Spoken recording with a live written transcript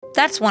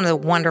that's one of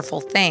the wonderful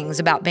things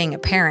about being a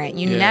parent.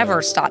 You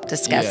never stop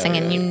discussing,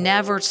 and you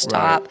never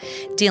stop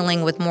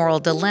dealing with moral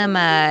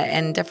dilemma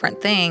and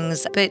different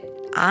things. But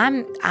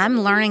I'm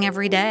learning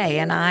every day,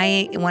 and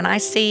when I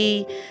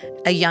see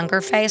a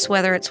younger face,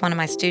 whether it's one of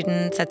my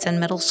students that's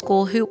in middle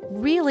school, who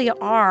really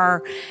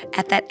are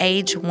at that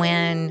age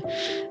when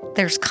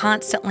there's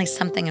constantly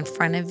something in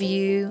front of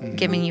you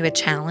giving you a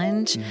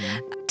challenge,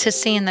 to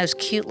seeing those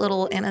cute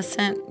little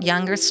innocent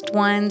youngest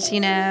ones,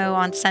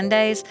 on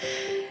Sundays,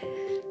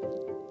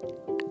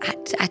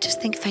 I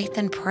just think faith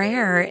and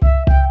prayer.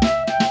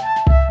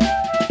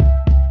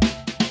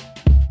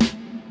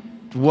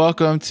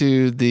 Welcome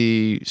to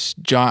the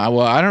John.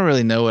 Well, I don't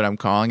really know what I'm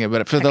calling it,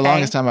 but for the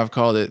longest time, I've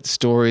called it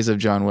Stories of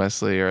John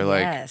Wesley, or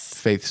like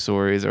faith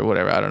stories, or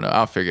whatever. I don't know.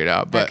 I'll figure it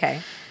out. But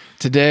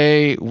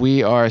today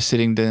we are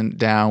sitting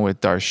down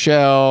with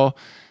Darshell.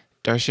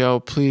 Darshell,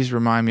 please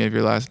remind me of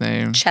your last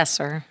name.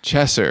 Chesser.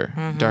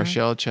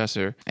 Darshell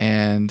Chesser.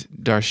 And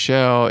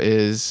Darshell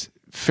is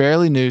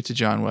fairly new to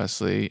John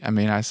Wesley. I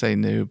mean, I say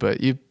new, but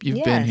you've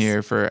been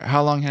here for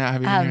how long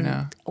have you been here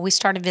now? We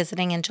started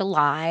visiting in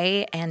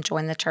July and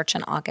joined the church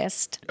in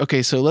August.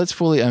 Okay, so let's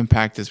fully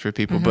unpack this for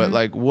people. But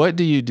like, what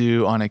do you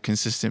do on a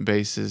consistent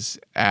basis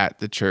at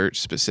the church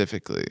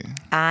specifically?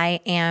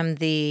 I am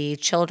the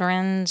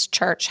children's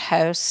church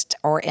host,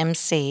 or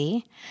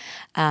MC.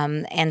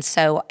 And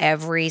so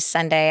every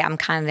Sunday, I'm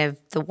kind of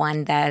the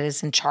one that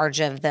is in charge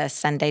of the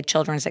Sunday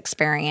children's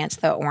experience,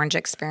 the Orange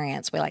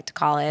Experience, we like to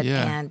call it.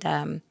 Yeah.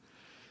 And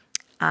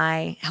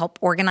I help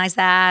organize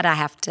that. I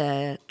have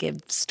to give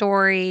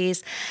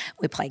stories.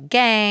 We play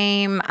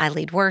game. I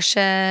lead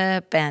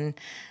worship. And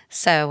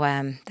so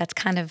I'm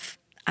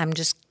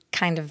just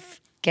kind of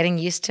getting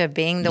used to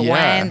being the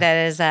one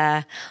that is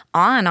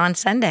on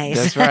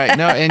Sundays. That's right.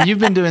 No, and you've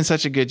been doing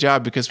such a good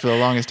job, because for the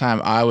longest time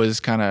I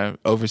was kind of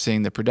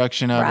overseeing the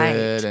production of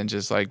it and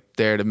just like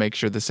there to make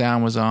sure the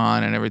sound was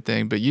on and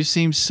everything. But you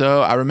seem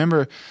I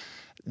remember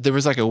there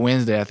was like a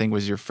Wednesday, I think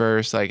was your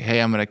first, like,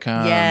 hey, I'm going to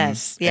come and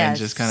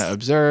just kind of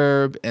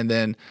observe. And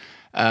then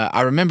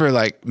I remember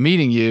like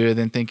meeting you and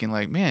then thinking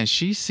like, man,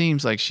 she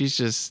seems like she's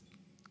just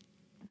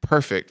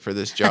perfect for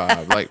this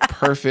job, like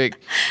perfect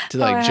to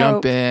like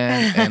jump in.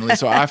 And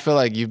so I feel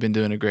like you've been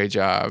doing a great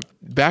job.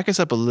 Back us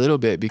up a little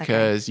bit,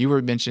 because you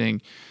were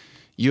mentioning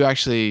you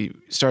actually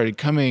started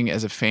coming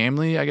as a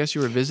family. I guess you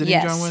were visiting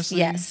John Wesley?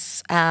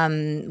 Yes.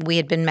 We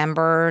had been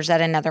members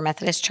at another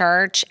Methodist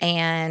church,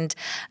 and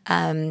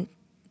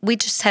we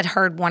just had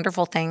heard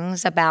wonderful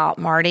things about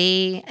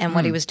Marty and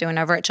what he was doing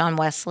over at John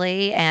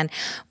Wesley. And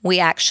we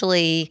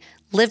actually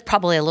lived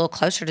probably a little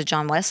closer to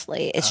John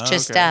Wesley.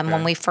 It's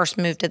when we first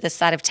moved to this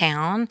side of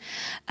town,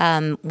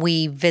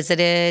 we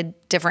visited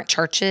different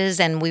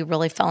churches, and we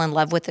really fell in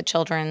love with the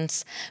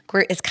children's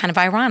group. It's kind of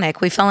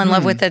ironic. We fell in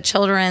love with the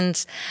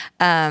children's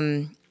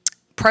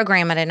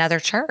program at another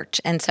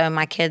church. And so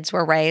my kids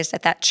were raised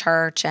at that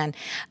church, and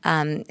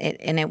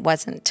it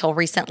wasn't until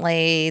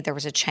recently there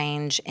was a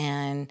change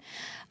in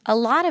a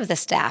lot of the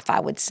staff, I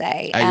would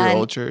say. At your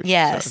old church?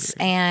 Yes.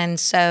 And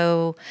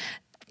so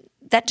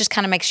that just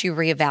kind of makes you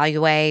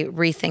reevaluate,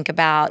 rethink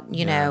about,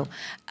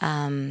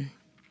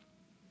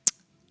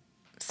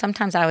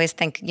 sometimes I always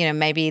think,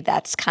 maybe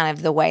that's kind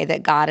of the way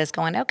that God is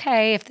going,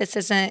 okay, if this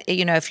isn't,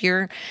 if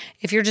you're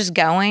just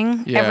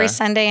going every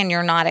Sunday and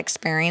you're not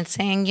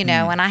experiencing,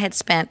 and I had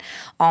spent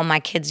all my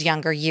kids'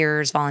 younger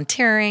years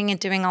volunteering and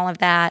doing all of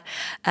that.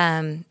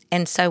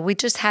 And so we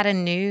just had a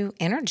new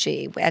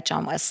energy at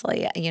John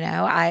Wesley.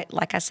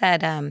 Like I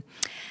said,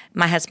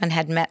 my husband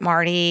had met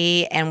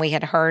Marty, and we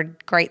had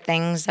heard great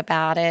things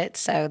about it.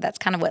 So that's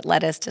kind of what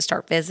led us to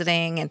start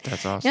visiting. And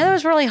that's awesome. That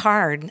was really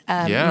hard.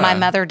 My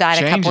mother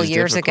died a couple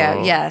years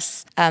ago.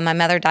 Yes. My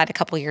mother died a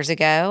couple years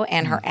ago,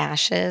 and her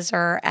ashes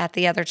are at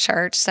the other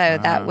church. So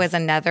that was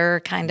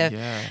another kind of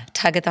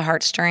tug at the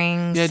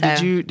heartstrings. Yeah.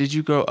 So. Did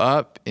you grow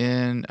up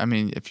in,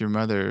 if your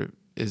mother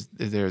is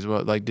there as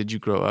well, like, did you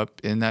grow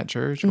up in that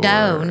church?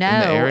 No. In the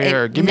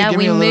area? Give me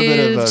a little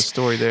bit of a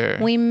story there.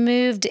 We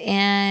moved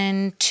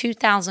in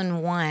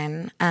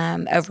 2001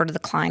 over to the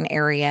Klein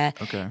area.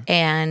 Okay.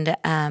 And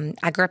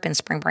I grew up in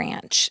Spring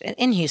Branch,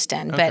 in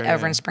Houston, but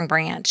over in Spring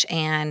Branch,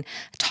 and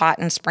taught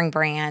in Spring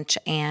Branch.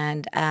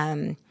 And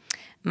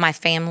my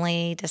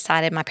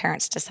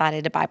parents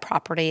decided to buy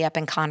property up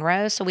in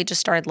Conroe. So we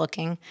just started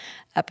looking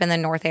up in the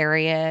north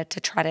area to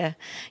try to,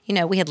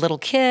 we had little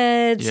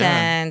kids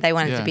and they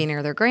wanted to be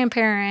near their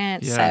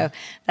grandparents. So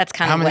that's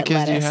kind of what led us.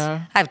 How many kids do you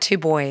have? I have two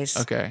boys.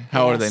 Okay.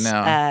 How old are they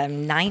now?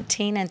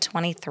 19 and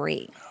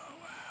 23. Oh,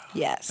 wow.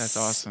 Yes. That's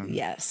awesome.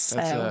 Yes.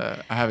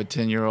 I have a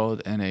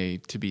 10-year-old and a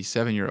to-be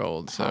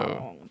 7-year-old.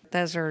 So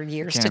those are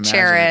years to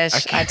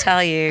cherish. I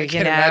tell you, I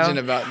can't imagine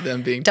about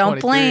them being 23. Don't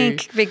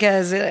blink,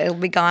 because it'll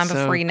be gone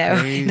before you know.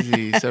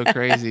 So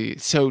crazy.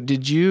 So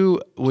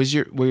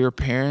were your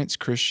parents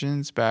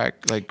Christians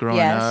back, like growing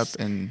up?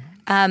 And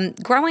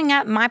Growing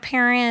up, my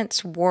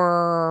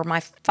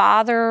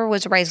father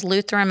was raised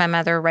Lutheran, my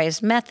mother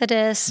raised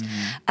Methodist.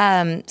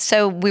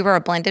 So we were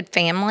a blended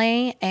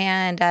family,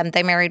 and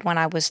they married when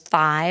I was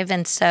 5.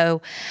 And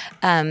so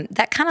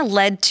that kind of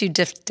led to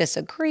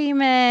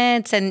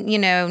disagreements and,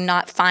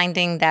 not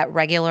finding that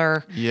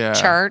regular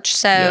church.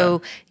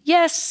 So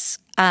yes,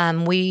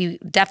 we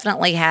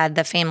definitely had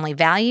the family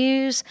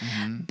values,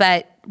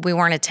 but we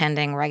weren't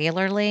attending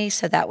regularly.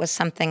 So that was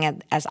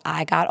something as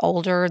I got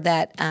older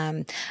that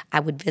I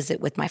would visit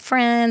with my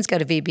friends, go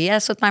to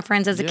VBS with my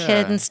friends as a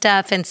kid and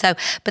stuff. And so,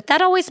 but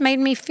that always made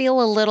me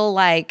feel a little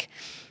like,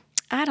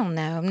 I don't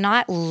know,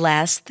 not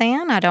less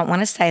than. I don't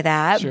want to say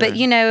that, but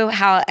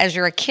how as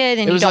you're a kid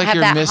and you don't have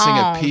that home. It was like you're missing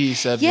a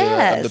piece of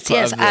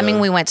yes. I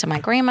mean, we went to my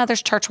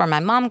grandmother's church where my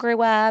mom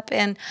grew up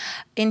in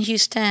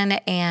Houston,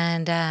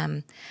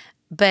 and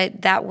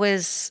but that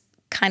was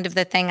kind of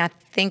the thing, I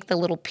think, the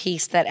little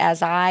piece that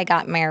as I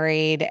got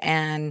married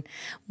and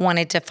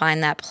wanted to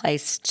find that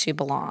place to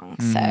belong.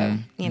 So,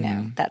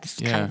 that's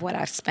kind of what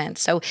I've spent.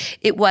 So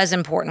it was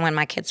important when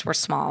my kids were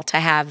small to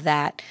have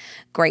that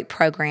great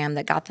program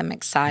that got them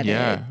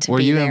excited to Were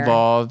be you there.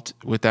 Involved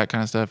with that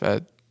kind of stuff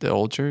at the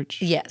old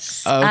church?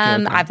 Yes. Oh,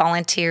 okay. I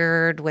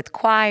volunteered with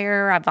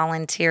choir. I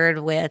volunteered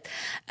with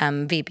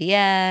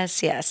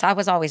VBS. Yes, I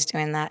was always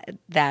doing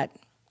that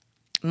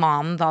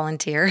mom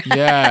volunteer things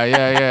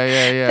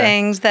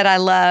that I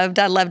loved.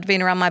 I loved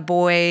being around my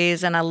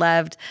boys, and I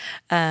loved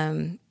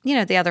the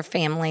other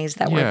families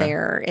that were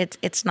there.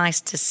 It's nice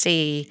to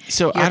see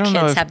your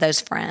kids have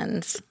those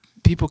friends.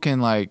 People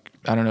can I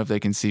don't know if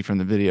they can see from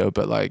the video,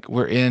 but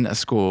we're in a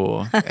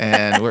school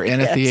and we're in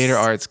a theater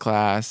arts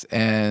class,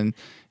 and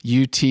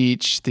you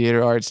teach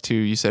theater arts to,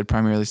 you said,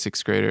 primarily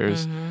 6th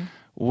graders.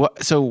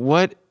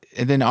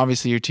 And then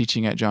obviously you're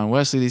teaching at John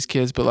Wesley, these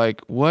kids, but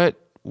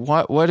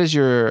what is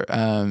your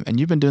and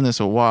you've been doing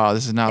this a while.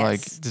 This is not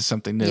this is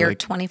something new. Year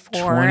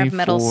 24 of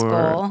middle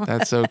school.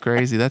 That's so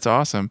crazy. That's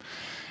awesome.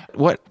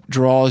 What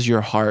draws your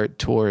heart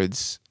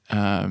towards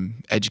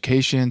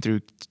education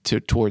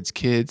towards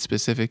kids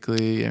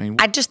specifically? I mean,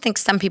 I just think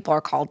some people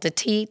are called to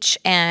teach.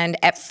 And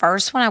at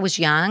first, when I was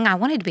young, I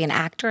wanted to be an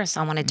actress.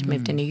 I wanted to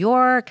move to New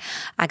York.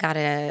 I got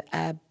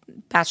a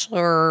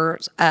Bachelor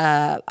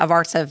of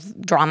Arts of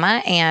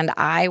Drama, and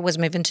I was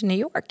moving to New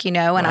York, and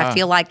I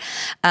feel like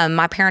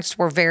my parents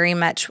were very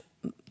much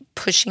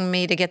pushing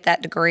me to get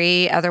that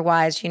degree.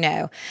 Otherwise,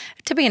 to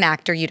be an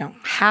actor, you don't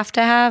have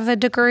to have a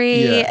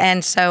degree. Yeah.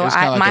 And so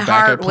my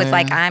heart was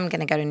like, I'm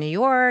going to go to New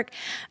York.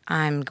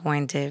 I'm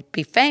going to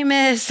be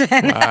famous.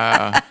 And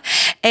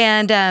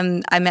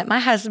I met my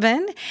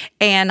husband,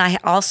 and I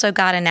also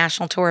got a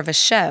national tour of a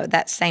show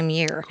that same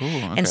year. Cool.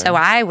 Okay. And so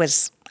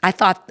I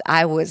thought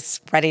I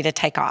was ready to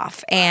take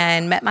off,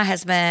 and met my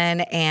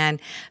husband and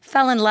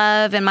fell in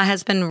love. And my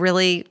husband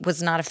really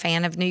was not a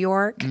fan of New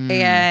York.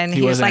 And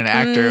he was like,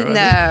 an actor,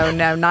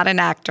 no, not an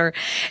actor.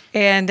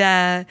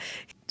 And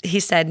he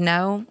said,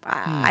 no,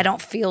 I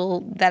don't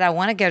feel that I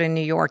want to go to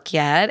New York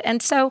yet. And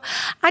so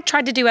I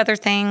tried to do other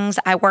things.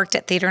 I worked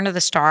at Theater Under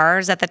the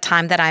Stars at the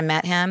time that I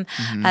met him.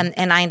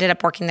 And I ended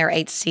up working there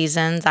 8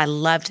 seasons. I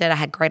loved it. I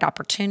had great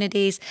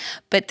opportunities.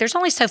 But there's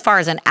only so far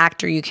as an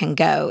actor you can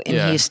go in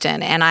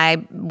Houston.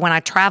 And when I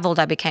traveled,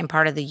 I became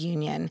part of the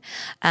union,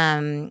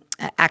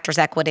 Actors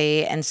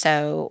Equity. And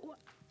so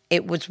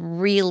it was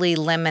really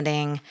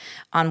limiting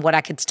on what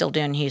I could still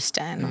do in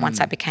Houston once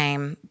I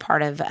became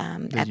part of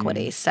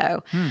Equity.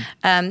 So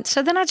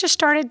so then I just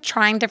started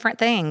trying different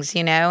things,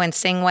 and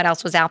seeing what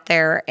else was out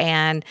there.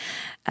 And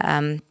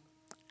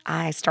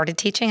I started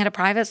teaching at a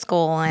private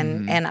school,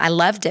 and I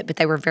loved it, but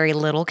they were very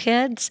little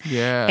kids.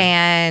 Yeah.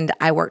 And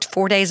I worked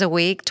 4 days a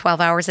week,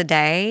 12 hours a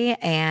day,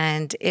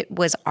 and it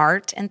was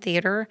art and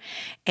theater,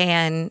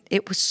 and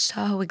it was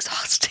so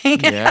exhausting.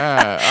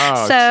 Yeah.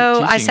 Oh,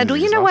 so I said, well,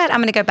 you know what? I'm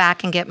going to go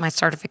back and get my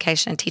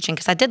certification in teaching,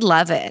 because I did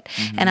love it,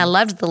 and I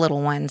loved the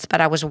little ones, but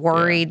I was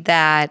worried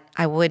that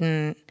I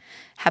wouldn't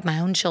have my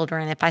own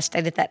children if I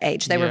stayed at that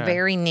age. They were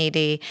very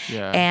needy.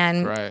 Yeah,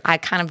 and I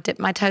kind of dipped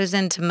my toes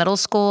into middle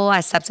school.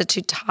 I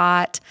substitute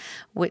taught,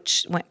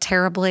 which went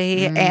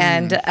terribly.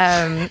 And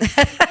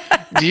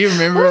do you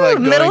remember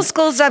middle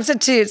school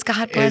substitutes?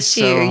 God bless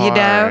you, so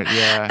hard.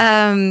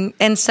 Yeah.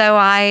 And so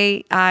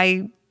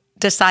I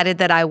decided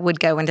that I would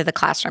go into the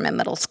classroom in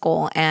middle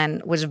school,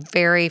 and was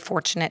very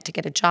fortunate to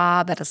get a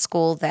job at a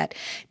school that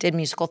did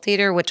musical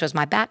theater, which was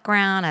my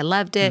background. I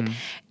loved it.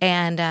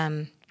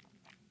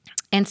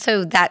 And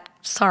so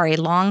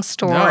long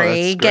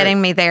story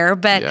getting me there,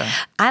 but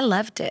I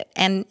loved it.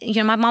 And,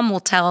 my mom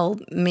will tell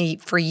me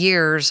for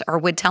years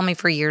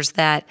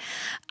that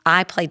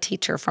I played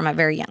teacher from a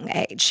very young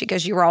age. She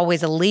goes, you were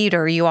always a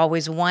leader. You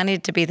always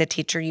wanted to be the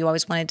teacher. You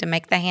always wanted to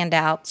make the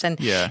handouts and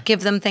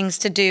give them things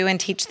to do and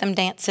teach them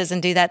dances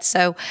and do that.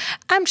 So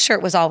I'm sure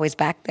it was always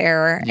back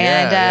there.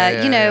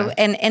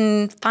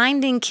 And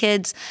finding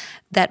kids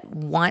that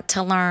want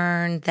to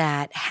learn,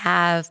 that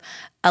have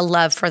a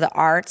love for the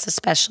arts,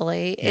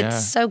 especially. Yeah.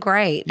 It's so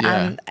great.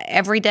 Yeah.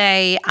 Every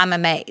day I'm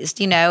amazed,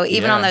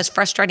 even on those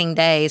frustrating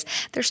days,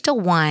 there's still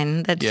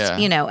one that's,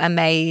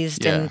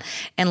 amazed and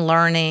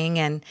learning.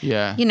 And,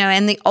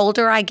 and the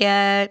older I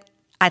get,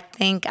 I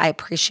think I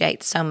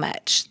appreciate so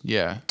much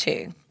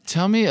too.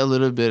 Tell me a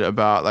little bit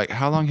about, like,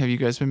 how long have you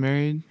guys been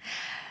married?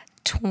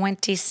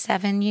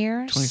 27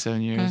 years.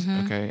 27 years.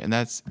 Mm-hmm.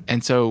 Okay.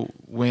 And so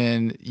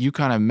when you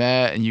kind of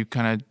met and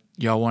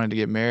y'all wanted to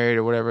get married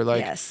or whatever,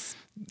 like, yes.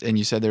 And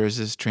you said there was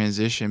this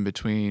transition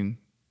between,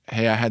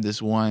 hey, I had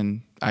this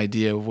one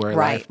idea of where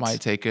life might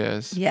take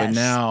us, but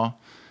now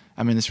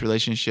I'm in this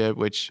relationship,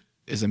 which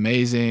is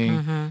amazing.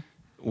 Mm-hmm.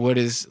 What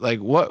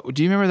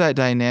do you remember that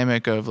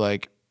dynamic of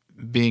like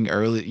being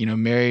early,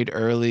 married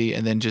early,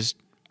 and then just,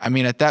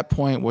 at that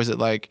point, was it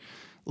like,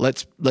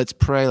 let's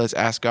pray, let's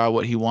ask God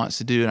what he wants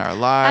to do in our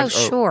lives?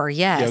 Oh, sure.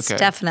 Yes,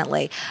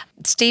 definitely.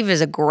 Steve is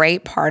a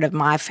great part of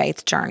my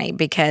faith journey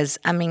because,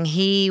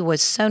 he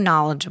was so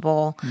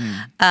knowledgeable.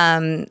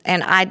 And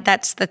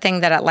that's the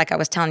thing that I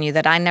was telling you,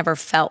 that I never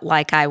felt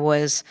like I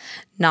was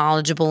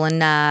knowledgeable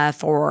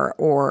enough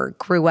or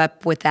grew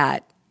up with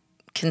that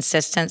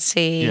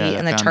consistency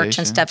in the church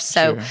and stuff.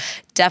 So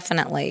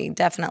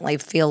definitely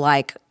feel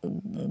like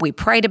we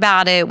prayed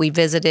about it. We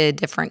visited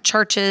different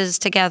churches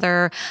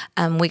together.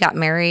 We got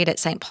married at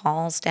St.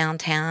 Paul's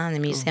downtown, the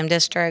Museum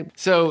District.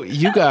 So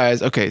you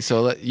guys,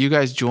 you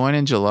guys join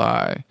in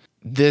July.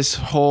 This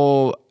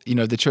whole,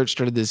 the church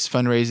started this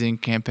fundraising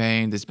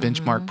campaign, this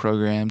benchmark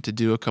program to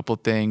do a couple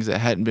things that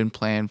hadn't been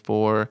planned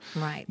for.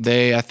 Right.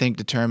 They, I think,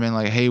 determined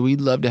like, hey,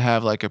 we'd love to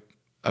have like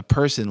a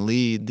person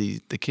lead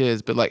the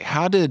kids, but like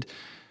how did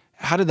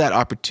that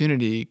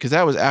opportunity, because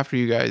that was after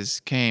you guys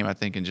came, I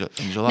think in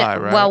July,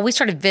 right? Well, we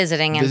started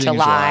visiting in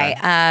July.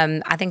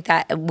 I think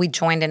that we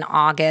joined in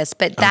August,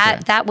 but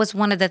that was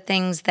one of the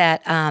things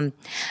that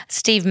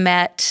Steve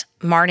met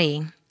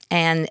Marty.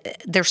 And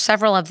there's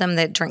several of them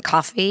that drink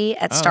coffee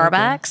at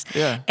Starbucks. Okay.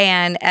 Yeah.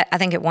 And I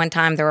think at one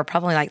time there were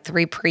probably like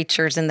 3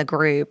 preachers in the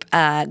group,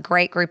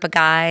 great group of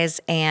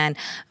guys. And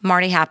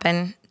Marty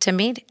happened to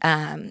meet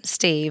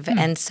Steve.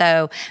 And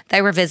so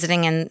they were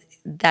visiting, and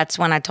that's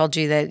when I told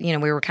you that,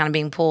 we were kind of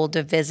being pulled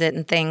to visit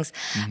and things.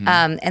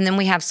 And then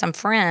we have some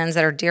friends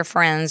that are dear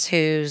friends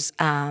whose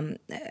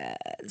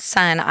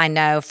son I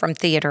know from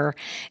theater,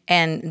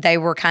 and they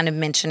were kind of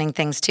mentioning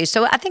things too.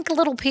 So I think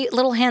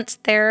little hints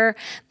there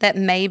that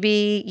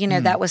maybe,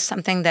 that was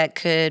something that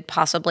could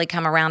possibly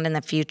come around in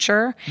the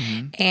future.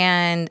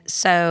 And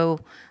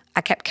so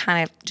I kept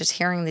kind of just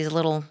hearing these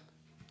little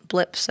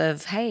blips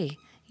of, hey,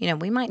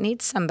 we might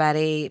need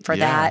somebody for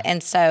that.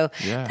 And so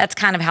that's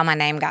kind of how my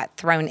name got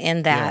thrown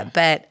in that.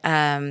 But,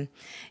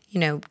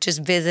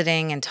 just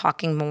visiting and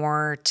talking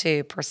more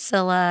to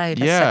Priscilla, who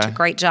does such a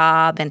great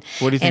job. And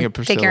what do you think of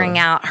Priscilla? Figuring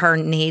out her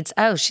needs.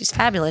 Oh, she's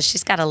fabulous.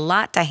 She's got a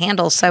lot to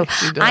handle. So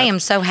I am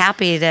so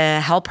happy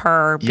to help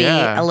her be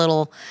a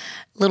little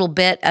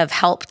bit of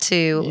help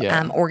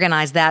to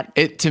organize that.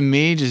 It, to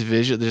me, just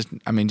visually,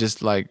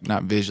 just like,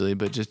 not visually,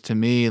 but just to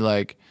me,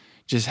 like,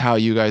 just how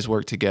you guys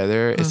work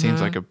together, it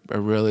seems like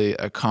a really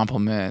a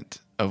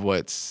compliment of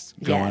what's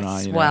going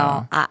on.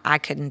 Well, I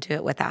couldn't do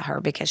it without her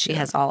because she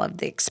has all of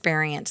the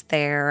experience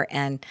there.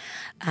 And,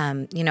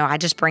 I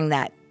just bring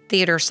that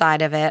theater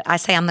side of it. I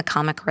say I'm the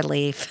comic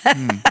relief.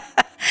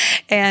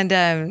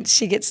 And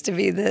she gets to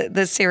be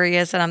the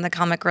serious, and I'm the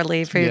comic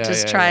relief who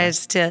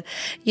tries to,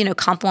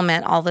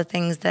 complement all the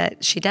things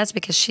that she does,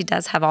 because she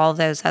does have all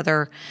those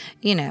other,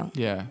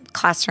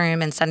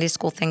 classroom and Sunday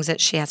school things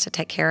that she has to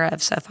take care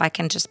of. So if I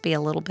can just be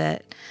a little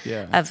bit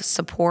of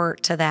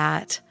support to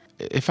that.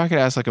 If I could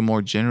ask like a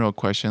more general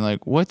question,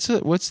 like what's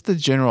the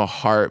general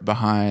heart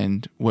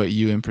behind what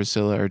you and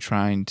Priscilla are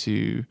trying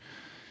to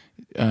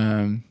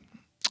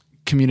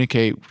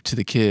communicate to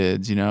the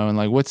kids, and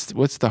like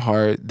what's the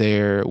heart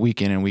there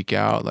week in and week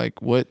out?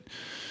 Like what?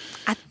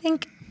 I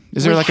think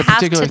is there like a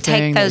particular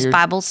thing? We have to take those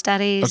Bible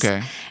studies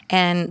okay.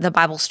 and the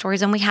Bible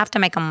stories, and we have to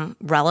make them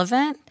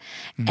relevant.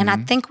 And I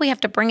think we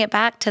have to bring it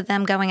back to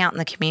them going out in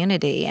the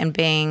community and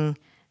being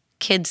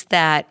kids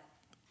that,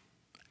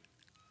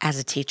 as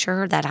a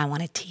teacher, that I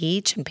want to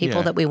teach, and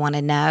people that we want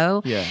to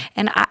know. Yeah.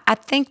 And I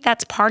think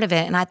that's part of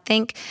it. And I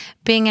think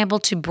being able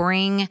to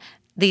bring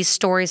these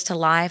stories to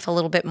life a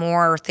little bit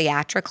more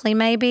theatrically,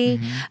 maybe,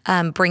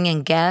 bring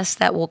in guests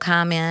that will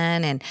come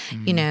in and,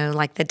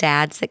 like the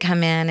dads that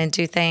come in and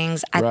do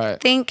things. I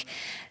think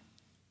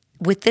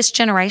with this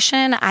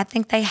generation, I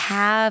think they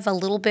have a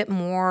little bit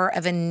more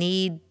of a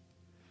need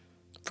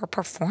for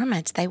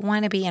performance. They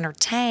want to be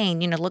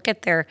entertained, look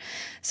at their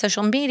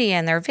social media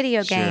and their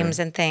video games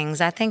and things.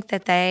 I think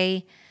that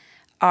they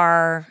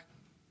are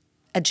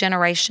a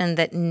generation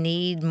that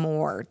need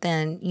more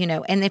than,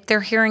 and if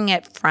they're hearing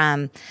it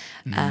from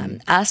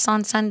us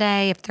on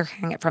Sunday, if they're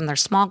hearing it from their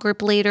small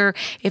group leader,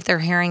 if they're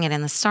hearing it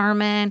in the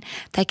sermon,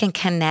 they can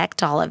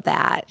connect all of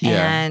that.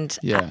 And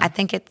I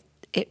think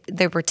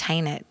they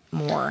retain it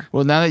more.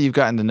 Well, now that you've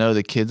gotten to know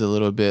the kids a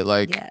little bit,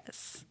 like,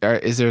 Yes.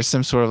 Is there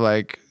some sort of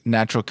like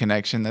natural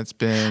connection that's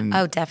been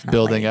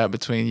building up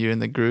between you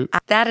and the group?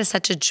 That is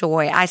such a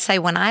joy. I say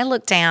when I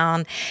look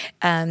down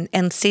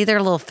and see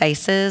their little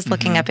faces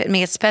looking up at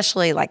me,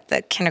 especially like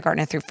the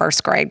kindergarten through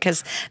first grade,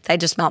 because they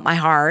just melt my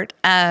heart.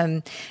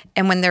 And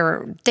when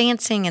they're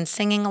dancing and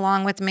singing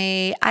along with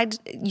me,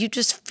 you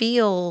just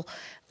feel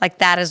like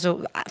that is,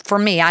 for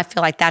me, I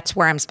feel like that's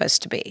where I'm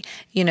supposed to be.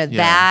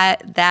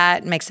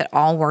 That makes it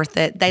all worth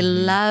it. They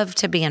love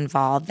to be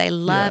involved. They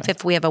love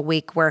if we have a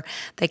week where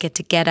they get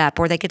to get up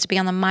or they get to be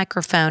on the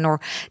microphone or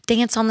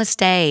dance on the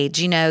stage.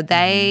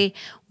 They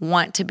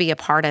want to be a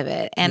part of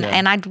it.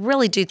 And I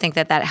really do think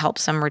that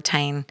helps them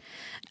retain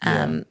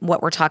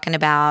what we're talking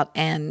about.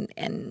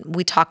 And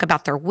we talk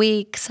about their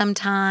week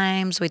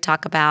sometimes. We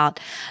talk about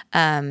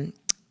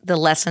the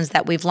lessons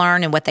that we've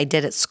learned and what they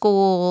did at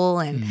school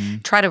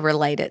and try to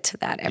relate it to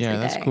that every day. Yeah,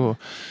 that's cool.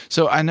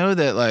 So I know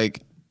that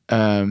like,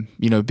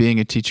 being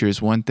a teacher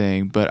is one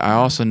thing, but I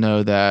also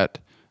know that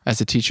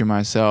as a teacher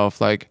myself,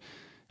 like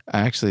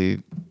I'm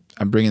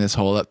bringing this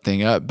whole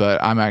thing up,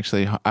 but I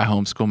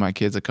homeschool my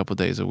kids a couple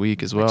days a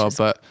week as well.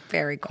 But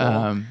very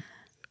cool.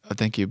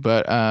 Thank you.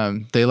 But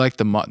they like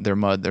their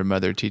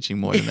mother teaching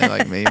more than they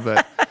like me.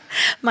 But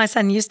my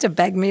son used to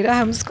beg me to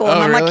homeschool, and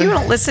I'm like, you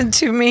don't listen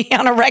to me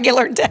on a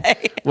regular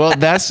day. Well,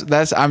 that's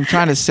I'm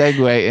trying to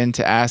segue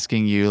into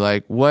asking you,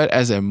 like, what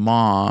as a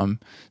mom,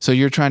 so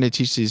you're trying to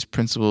teach these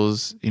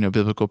principles,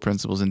 biblical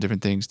principles and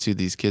different things to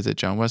these kids at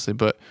John Wesley,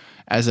 but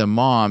as a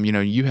mom,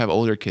 you have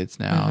older kids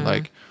now.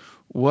 Like,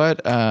 what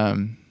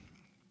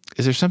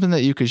is there something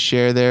that you could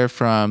share there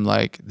from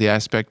like the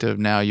aspect of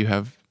now you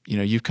have,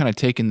 you've kind of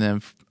taken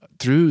them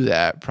through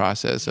that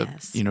process of,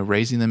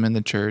 raising them in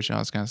the church and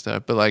all this kind of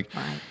stuff. But like,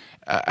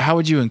 how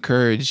would you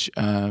encourage,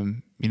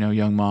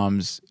 young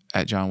moms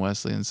at John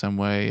Wesley in some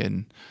way?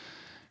 And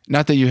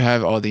not that you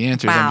have all the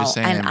answers, I'm just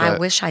saying. And I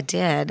wish I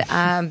did.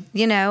 I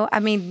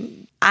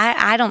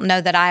don't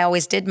know that I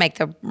always did make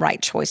the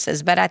right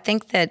choices, but I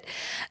think that,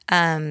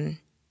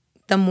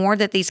 the more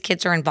that these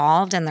kids are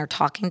involved and they're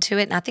talking to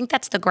it, and I think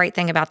that's the great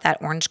thing about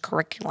that Orange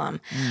curriculum.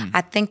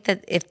 I think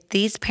that if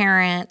these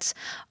parents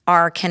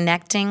are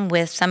connecting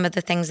with some of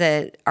the things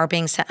that are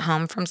being sent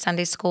home from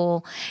Sunday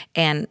school,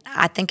 and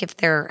I think if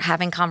they're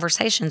having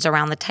conversations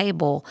around the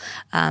table,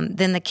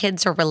 then the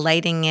kids are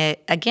relating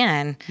it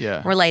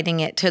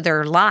to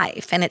their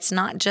life. And it's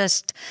not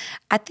just,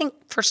 I think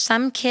for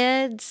some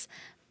kids,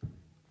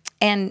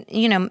 and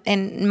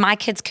my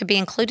kids could be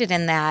included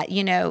in that,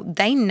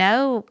 they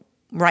know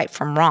right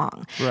from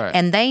wrong. Right.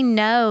 And they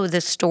know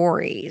the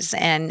stories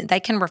and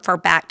they can refer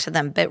back to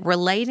them, but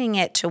relating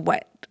it to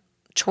what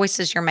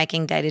choices you're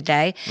making day to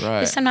day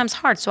is sometimes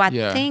hard. So I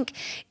think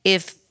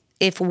if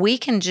we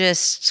can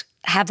just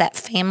have that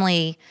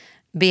family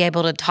be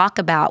able to talk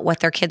about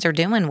what their kids are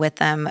doing with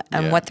them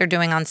and what they're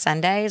doing on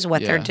Sundays,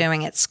 what they're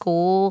doing at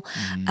school,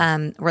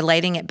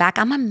 relating it back.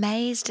 I'm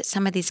amazed at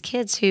some of these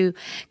kids who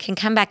can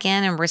come back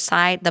in and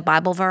recite the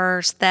Bible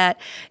verse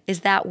that is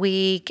that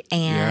week,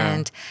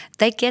 and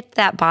they get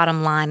that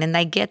bottom line and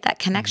they get that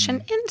connection.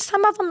 And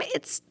some of them,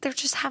 they're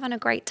just having a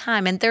great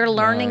time, and they're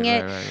learning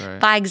it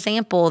by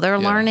example. They're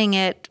learning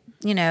it,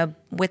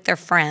 with their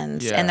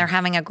friends, and they're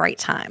having a great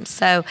time.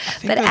 So,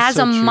 but as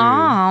a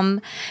mom,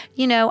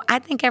 I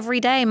think every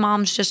day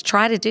moms just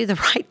try to do the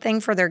right thing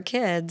for their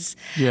kids.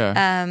 Yeah.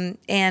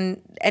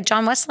 And at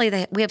John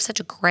Wesley, we have such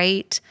a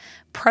great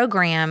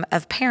program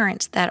of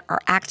parents that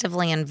are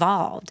actively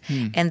involved.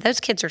 And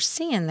those kids are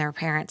seeing their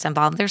parents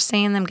involved. They're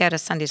seeing them go to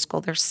Sunday school.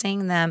 They're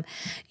seeing them,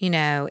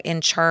 in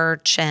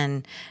church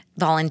and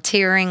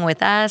volunteering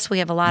with us. We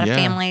have a lot of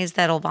families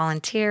that'll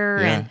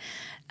volunteer.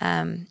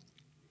 And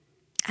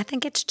I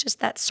think it's just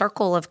that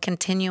circle of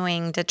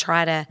continuing to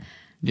try to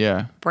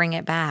bring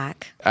it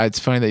back. It's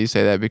funny that you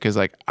say that because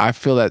like I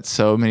feel that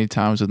so many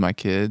times with my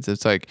kids.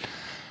 It's like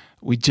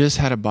we just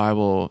had a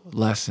Bible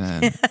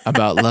lesson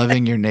about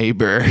loving your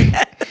neighbor.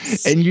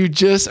 And you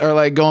just are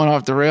like going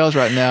off the rails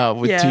right now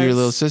to your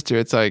little sister.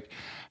 It's like,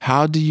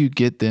 how do you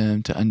get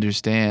them to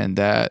understand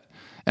that?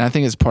 And I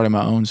think it's part of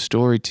my own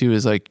story too,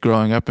 is like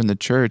growing up in the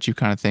church, you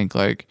kind of think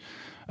like,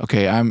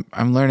 okay, I'm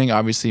learning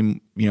obviously,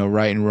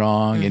 right and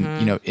wrong.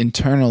 And,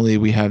 internally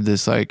we have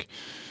this like,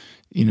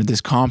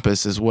 this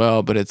compass as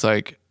well, but it's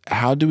like,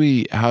 how do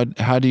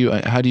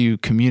you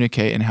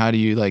communicate and how do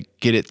you like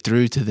get it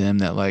through to them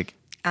that like,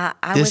 I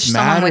wish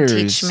someone would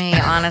teach me,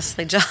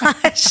 honestly,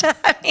 Josh.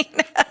 I mean,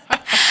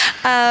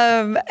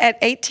 at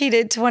 18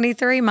 and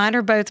 23, mine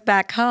are both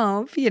back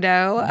home,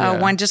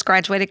 one just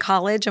graduated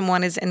college and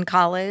one is in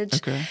college.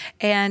 Okay.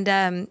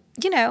 And,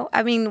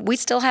 we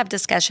still have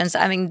discussions.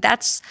 I mean,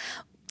 that's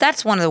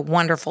one of the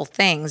wonderful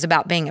things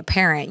about being a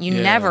parent. You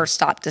never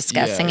stop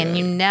discussing and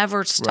you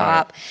never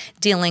stop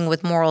dealing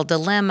with moral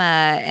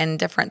dilemma and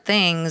different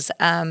things.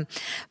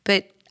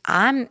 But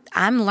I'm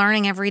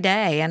learning every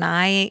day. And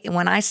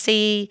when I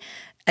see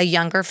a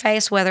younger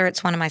face, whether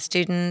it's one of my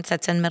students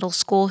that's in middle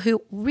school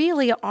who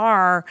really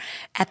are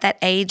at that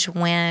age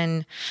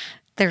when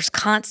there's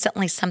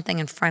constantly something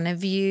in front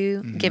of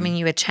you giving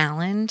you a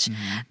challenge.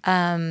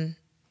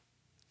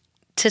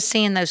 To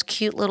seeing those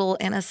cute little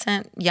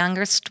innocent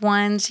youngest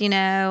ones,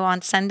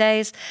 on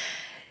Sundays,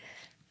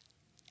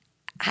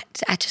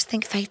 I just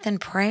think faith and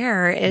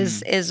prayer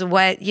is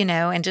what,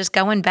 and just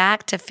going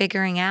back to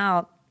figuring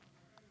out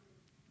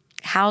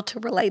how to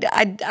relate.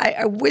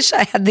 I wish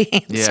I had the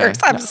answers. Yeah.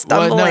 I'm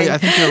stumbling. Well, no, I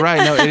think you're right.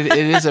 No, it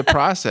is a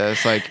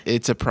process. Like,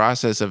 it's a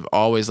process of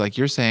always, like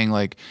you're saying,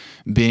 like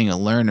being a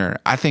learner.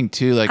 I think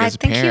too, like as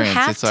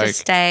parents,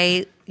 it's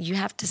like you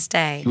have to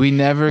stay. We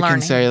never learning.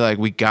 can say like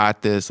we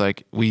got this.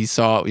 Like we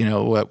saw,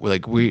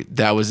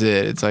 that was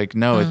it. It's like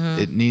no,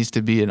 it needs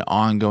to be an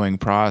ongoing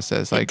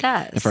process. Like it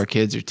does. If our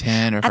kids are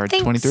 10 or if our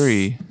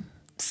 23,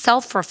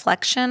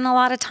 self-reflection a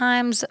lot of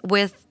times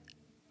with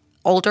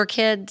older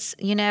kids,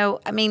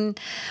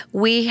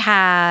 we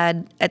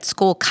had at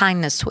school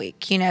kindness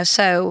week,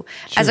 so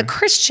as a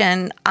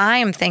Christian, I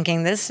am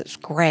thinking this is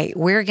great.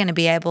 We're going to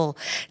be able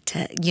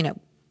to,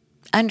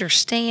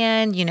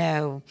 understand,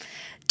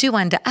 do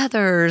unto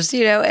others,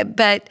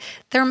 but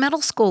they're middle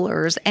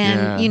schoolers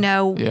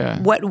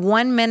and, what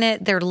 1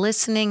 minute they're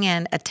listening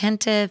and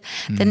attentive,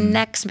 the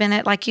next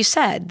minute, like you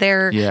said,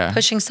 they're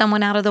pushing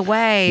someone out of the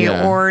way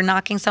or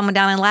knocking someone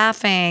down and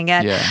laughing.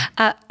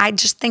 I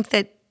just think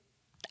that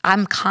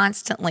I'm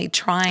constantly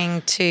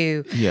trying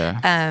to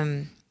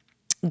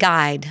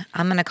guide.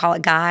 I'm going to call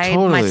it guide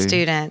my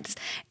students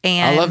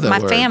and my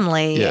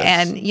family.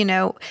 Yes.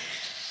 And,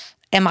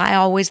 am I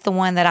always the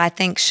one that I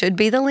think should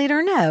be the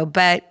leader? No,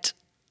 but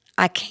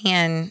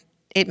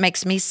it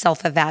makes me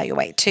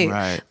self-evaluate too.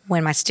 Right.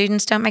 When my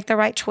students don't make the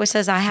right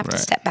choices, I have to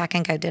step back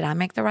and go, did I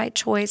make the right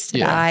choice?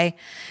 Did I,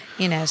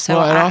 so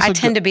I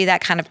tend to be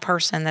that kind of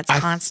person that's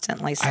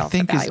constantly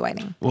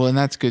self-evaluating. And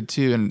that's good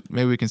too. And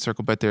maybe we can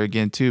circle back there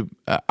again too.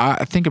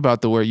 I think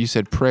about the word you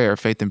said, prayer,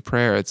 faith and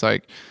prayer. It's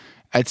like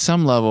at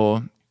some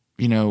level,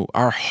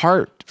 our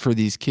heart for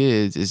these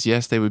kids is,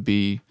 yes, they would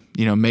be,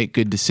 make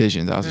good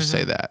decisions. I'll just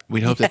say that.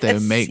 We'd hope that they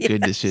would make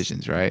good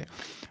decisions, right?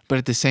 But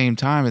at the same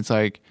time, it's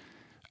like,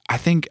 I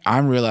think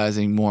I'm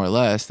realizing more or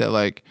less that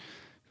like,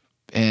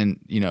 and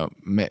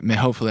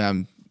hopefully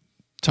I'm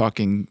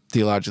talking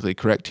theologically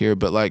correct here,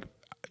 but like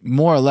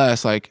more or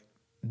less like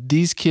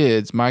these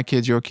kids, my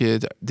kids, your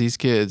kids, these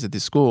kids at the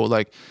school,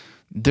 like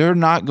they're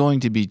not going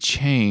to be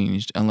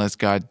changed unless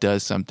God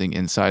does something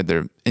inside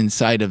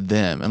of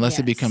them, unless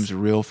it becomes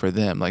real for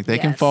them. Like they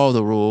can follow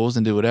the rules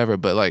and do whatever,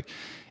 but like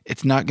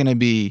it's not going to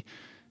be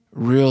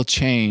real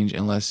change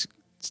unless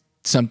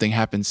something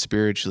happens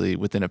spiritually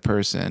within a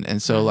person.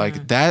 And so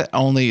like that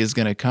only is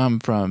going to come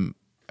from,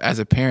 as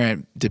a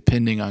parent,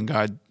 depending on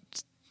God's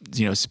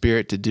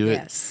spirit to do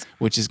it,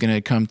 which is going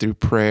to come through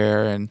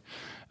prayer. And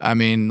I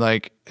mean,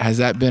 like, has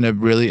that been a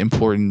really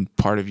important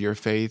part of your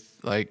faith,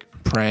 like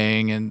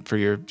praying and for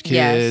your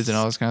kids and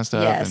all this kind of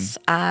stuff? Yes.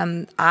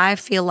 I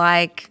feel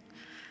like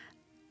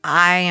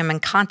I am in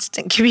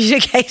constant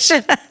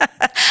communication.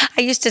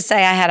 I used to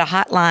say I had a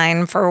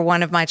hotline for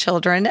one of my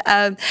children.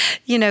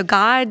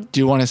 God. Do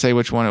you want to say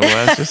which one it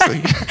was? Just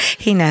like...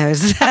 He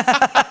knows.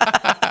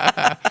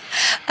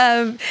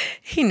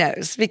 He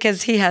knows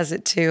because he has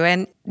it too.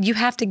 And you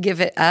have to give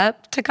it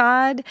up to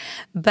God,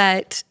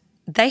 but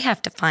they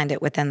have to find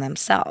it within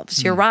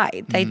themselves. You're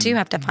right. They do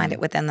have to find it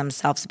within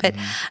themselves. But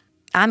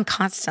I'm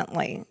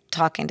constantly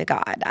talking to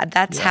God.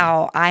 That's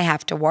how I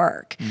have to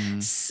work.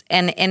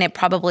 And it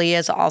probably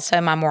is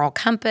also my moral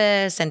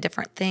compass and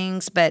different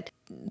things. But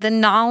the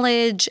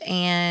knowledge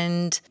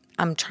and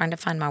I'm trying to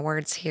find my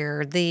words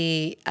here.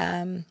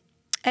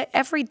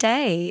 Every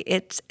day,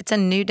 it's a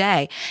new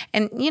day.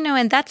 And,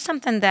 and that's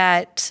something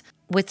that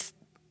with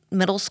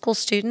middle school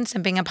students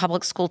and being a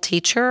public school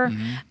teacher,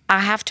 I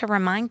have to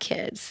remind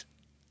kids.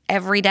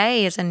 Every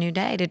day is a new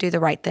day to do the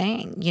right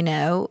thing.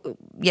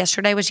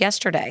 Yesterday was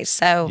yesterday.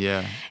 So,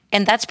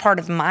 and that's part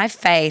of my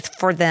faith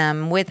for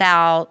them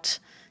without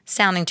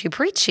sounding too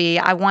preachy.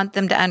 I want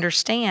them to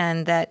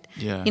understand that,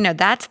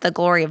 that's the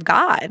glory of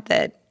God,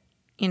 that,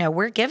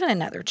 we're given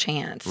another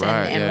chance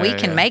and we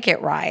can make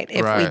it right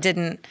if we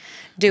didn't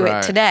do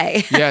it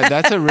today. Yeah,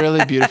 that's a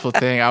really beautiful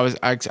thing.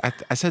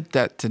 I said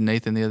that to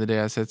Nathan the other day.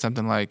 I said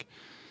something like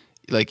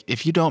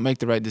if you don't make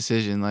the right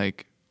decision,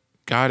 like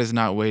God is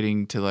not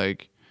waiting to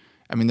like,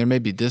 I mean, there may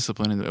be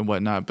discipline and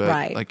whatnot,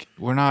 but like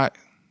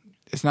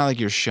it's not like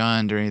you're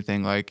shunned or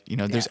anything. Like,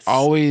 there's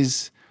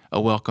always a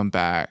welcome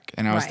back.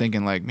 And I was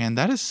thinking like, man,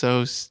 that is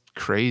so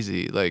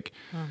crazy. Like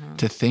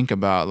to think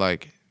about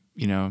like,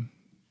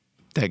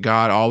 that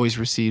God always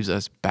receives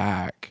us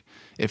back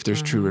if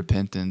there's true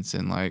repentance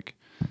and like,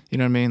 you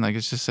know what I mean? Like,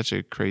 it's just such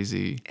a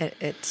crazy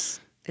It's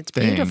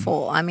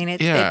beautiful. I mean,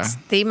 it's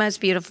the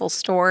most beautiful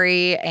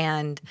story.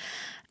 And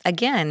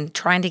again,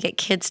 trying to get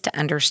kids to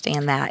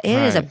understand that. It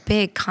is a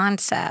big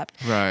concept.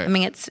 Right. I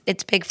mean,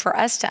 it's big for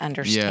us to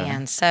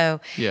understand. Yeah.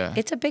 So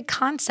it's a big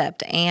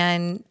concept.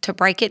 And to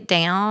break it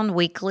down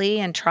weekly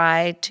and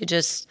try to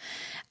just,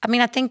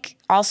 I think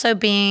also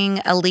being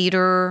a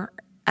leader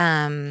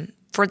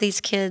for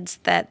these kids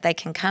that they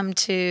can come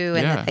to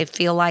and that they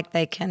feel like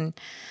they can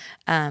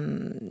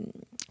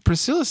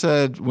Priscilla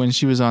said when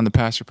she was on the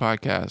Pastor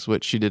podcast,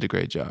 which she did a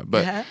great job,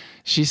 but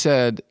she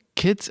said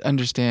kids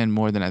understand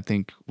more than I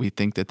think we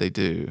think that they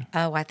do.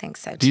 Oh, I think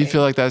so too. Do you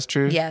feel like that's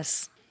true?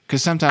 Yes.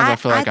 Because sometimes I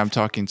feel like I'm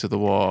talking to the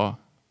wall.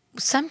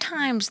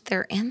 Sometimes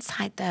their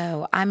insight,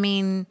 though. I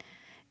mean,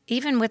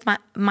 even with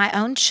my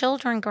own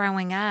children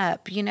growing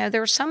up,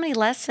 there were so many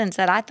lessons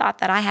that I thought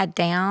that I had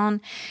down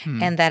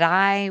and that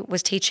I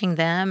was teaching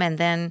them. And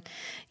then,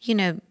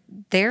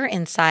 their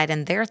insight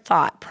and their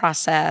thought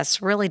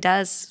process really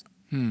does.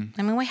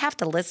 I mean, we have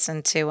to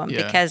listen to them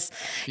because,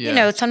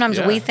 sometimes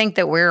we think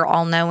that we're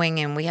all knowing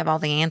and we have all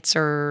the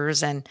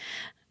answers.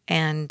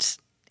 And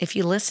if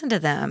you listen to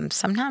them,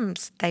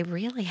 sometimes they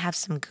really have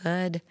some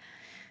good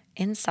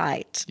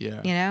insight.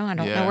 I don't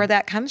know where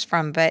that comes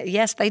from, but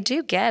yes, they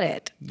do get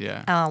it.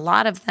 A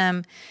lot of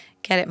them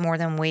get it more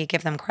than we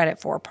give them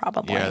credit for,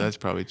 probably. Yeah, that's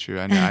probably true.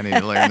 I need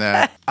to learn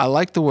that. I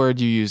like the word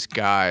you use,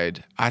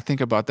 guide. I think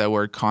about that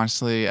word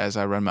constantly as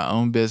I run my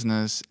own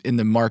business. In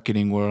the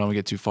marketing world, I don't want to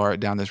get too far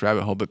down this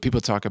rabbit hole, but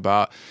people talk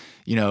about,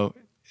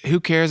 who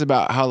cares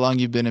about how long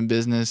you've been in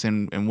business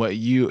and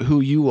who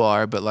you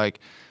are, but like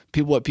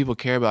what people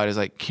care about is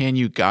like, can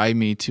you guide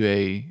me to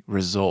a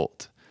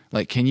result?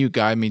 Like, can you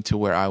guide me to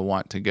where I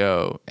want to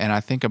go? And I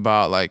think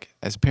about, like,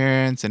 as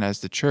parents and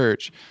as the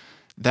church,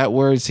 that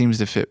word seems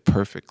to fit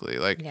perfectly.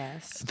 Like,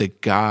 the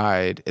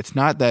guide. It's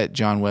not that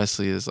John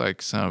Wesley is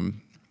like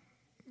some,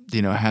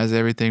 has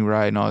everything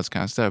right and all this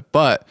kind of stuff,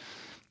 but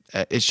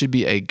it should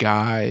be a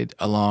guide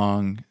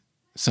along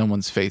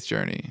someone's faith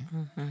journey.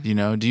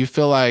 Do you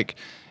feel like,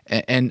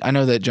 and I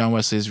know that John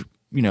Wesley is,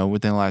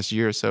 within the last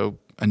year or so,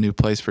 a new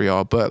place for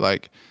y'all, but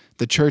like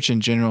the church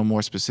in general,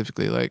 more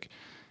specifically, like,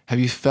 have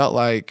you felt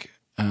like,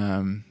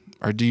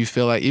 or do you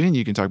feel like, even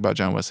you can talk about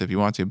John Wesley if you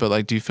want to, but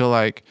like, do you feel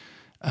like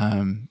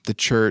the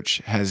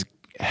church has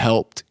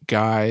helped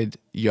guide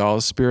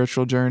y'all's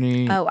spiritual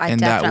journey in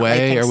that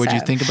way? Or would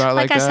you think about it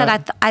like that? Like I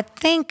said, I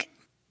think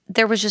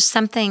there was just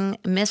something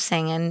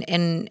missing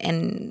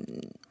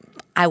and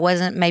I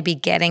wasn't maybe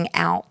getting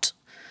out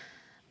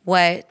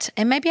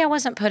and maybe I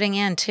wasn't putting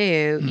in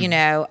too,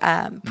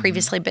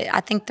 previously, but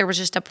I think there was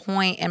just a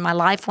point in my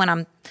life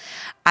when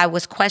I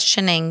was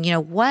questioning,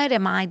 what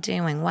am I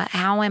doing?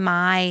 How am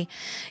I,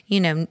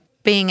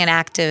 being an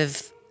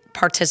active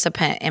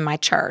participant in my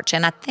church?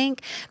 And I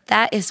think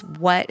that is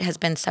what has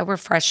been so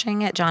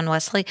refreshing at John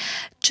Wesley,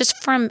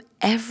 just from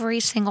every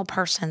single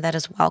person that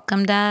has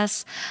welcomed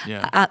us,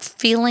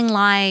 feeling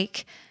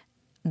like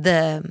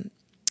the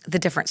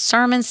different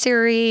sermon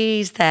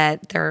series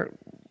that they're,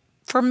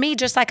 for me,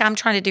 just like I'm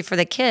trying to do for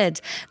the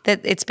kids,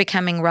 that it's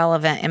becoming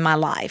relevant in my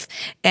life.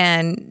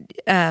 And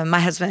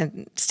my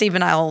husband, Steve,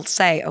 and I will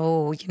say,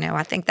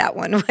 I think that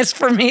one was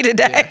for me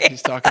today. Yeah,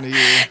 he's talking to you.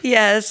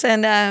 Yes.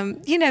 And,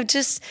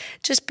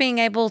 just being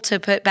able to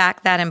put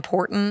back that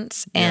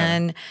importance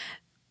and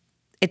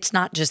it's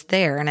not just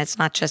there and it's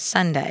not just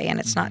Sunday and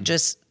it's not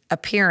just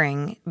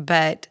appearing,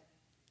 but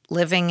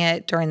living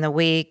it during the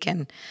week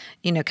and,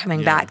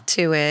 coming back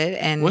to it.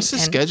 And what's the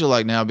schedule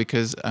like now?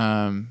 Because,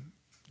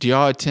 do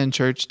y'all attend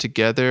church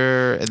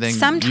together? And then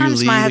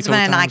sometimes my husband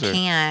and I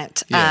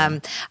can't. Yeah.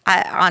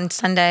 On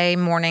Sunday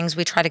mornings,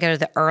 we try to go to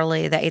the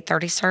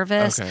 8:30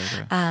 service.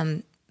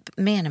 Okay.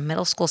 Man, a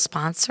middle school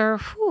sponsor,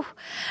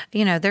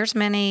 there's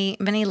many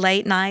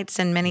late nights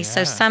and many.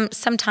 So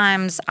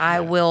sometimes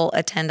I will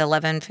attend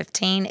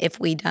 11:15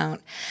 if we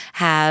don't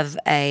have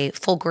a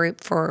full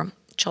group for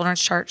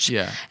children's church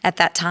at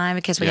that time,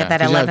 because we have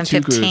that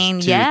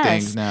 11:15.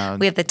 Yes,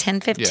 we have the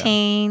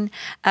 10:15,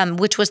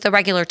 which was the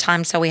regular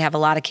time. So we have a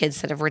lot of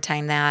kids that have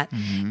retained that,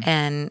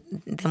 and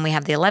then we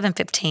have the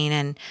 11:15.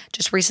 And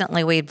just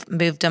recently, we've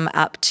moved them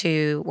up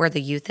to where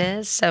the youth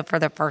is. So for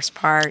the first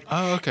part,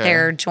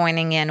 they're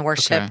joining in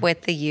worship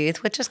with the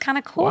youth, which is kind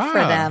of cool for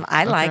them.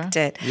 I liked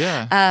it.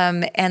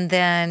 And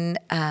then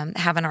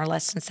having our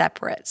lesson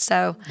separate.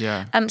 So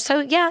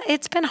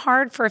it's been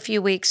hard for a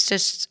few weeks.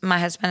 Just my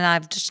husband and I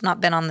have just not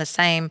been on the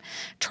same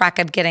track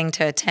of getting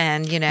to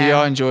attend, Do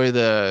y'all enjoy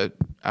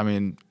I've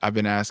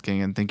been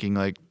asking and thinking,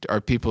 like,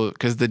 are people,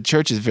 because the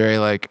church is very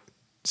like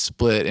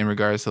split in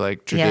regards to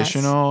like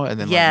traditional and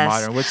then like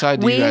modern. Which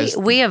side do you guys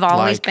we have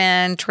always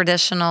been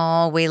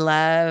traditional. We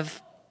love,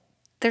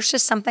 there's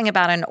just something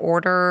about an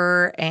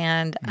order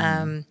and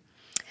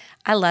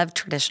I love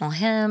traditional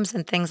hymns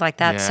and things like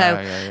that.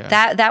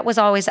 That was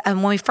always,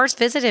 when we first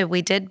visited,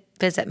 we did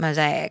visit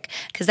Mosaic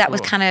because that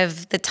was kind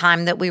of the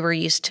time that we were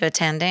used to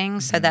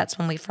attending. So that's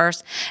when we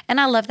first, and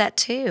I love that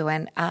too.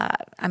 And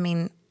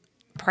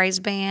praise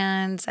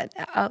bands,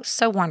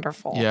 so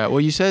wonderful. Yeah. Well,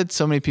 you said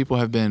so many people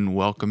have been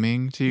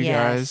welcoming to you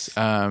guys.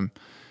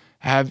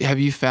 Have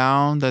you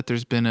found that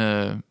there's been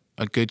a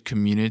good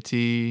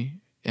community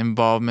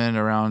involvement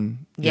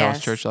around y'all's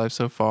church life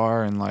so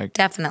far? And like,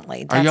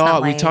 definitely. Are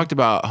y'all, we talked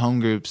about home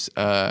groups.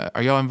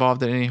 Are y'all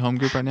involved in any home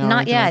group right now?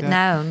 Not yet. Like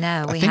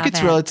No, I think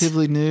it's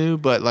relatively new,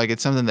 but like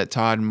it's something that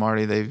Todd and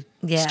Marty, they've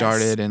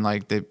started, and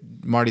like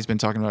Marty's been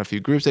talking about a few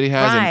groups that he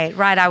has.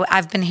 Right.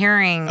 I've been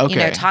hearing,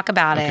 talk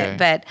about it,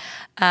 but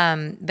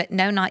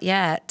no, not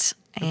yet.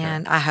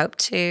 and I hope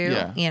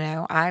to.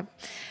 Yeah.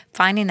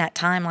 Finding that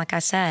time, like I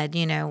said,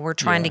 we're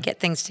trying to get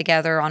things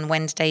together on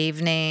Wednesday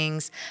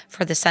evenings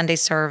for the Sunday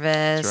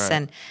service, right.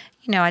 and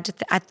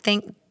I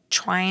think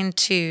trying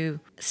to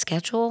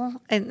schedule.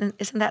 And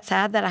isn't that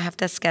sad that I have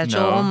to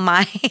schedule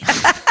my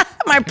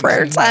my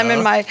prayer time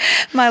and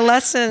my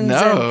lessons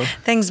and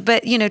things?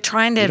 But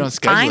trying to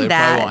find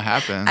that probably won't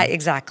happen.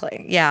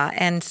 Exactly, yeah.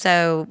 And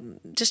so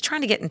just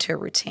trying to get into a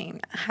routine.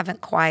 I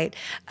haven't quite.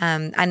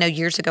 I know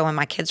years ago when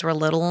my kids were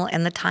little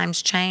and the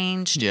times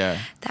changed. Yeah,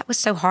 that was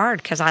so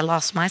hard because I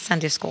lost my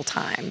Sunday school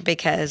time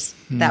because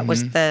that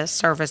was the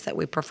service that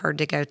we preferred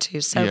to go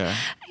to. So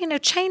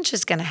change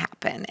is going to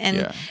happen,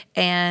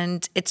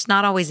 and it's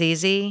not always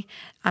easy,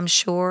 I'm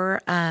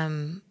sure,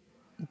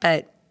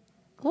 but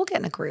we'll get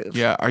in a groove.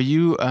 Yeah. Are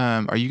you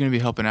going to be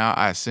helping out?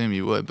 I assume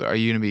you would, but are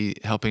you going to be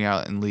helping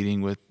out and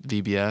leading with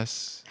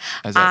VBS?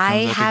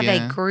 I have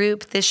a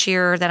group this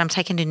year that I'm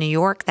taking to New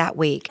York that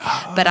week,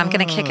 but I'm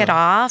going to kick it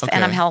off,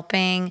 and I'm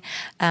helping.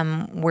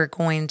 We're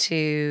going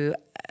to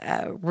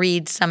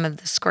read some of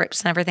the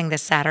scripts and everything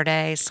this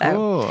Saturday.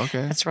 So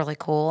that's really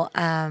cool.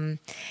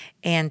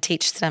 And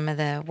teach some of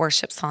the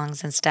worship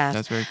songs and stuff.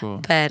 That's very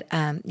cool. But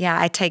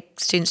I take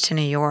students to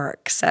New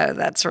York, so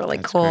that's really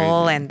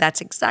cool. Crazy. And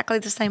that's exactly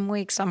the same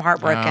week, so I'm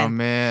heartbroken. Oh,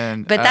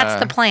 man. But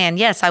that's the plan.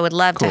 Yes, I would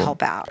love to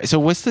help out. So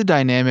what's the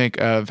dynamic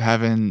of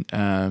having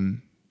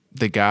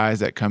the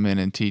guys that come in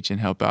and teach and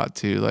help out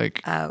too?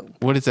 Like,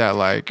 what is that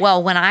like?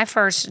 Well, when I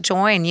first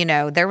joined,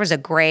 there was a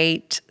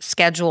great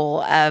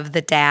schedule of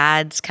the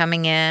dads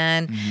coming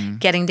in,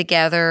 getting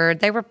together.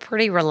 They were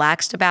pretty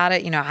relaxed about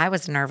it. I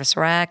was a nervous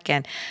wreck,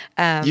 and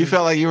you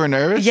felt like you were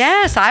nervous?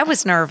 Yes, I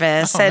was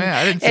nervous. Man,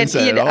 I didn't sense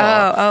that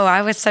at all.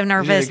 I was so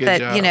nervous that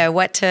job.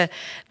 what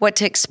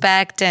to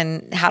expect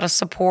and how to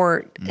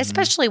support,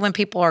 especially when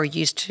people are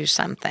used to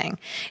something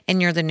and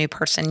you're the new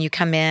person. You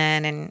come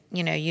in and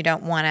you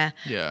don't want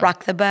to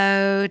rock the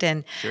boat,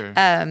 and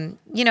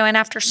and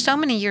after so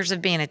many years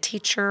of being a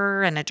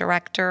teacher and a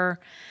director,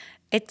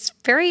 it's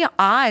very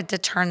odd to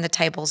turn the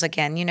tables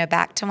again,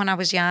 back to when I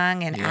was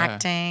young and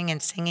acting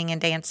and singing and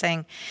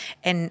dancing,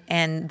 and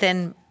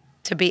then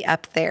to be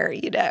up there,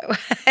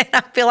 and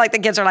I feel like the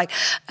kids are like,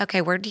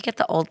 okay, where do you get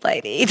the old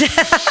lady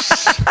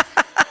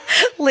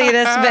lead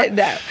us? But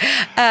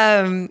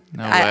no,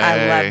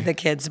 I love the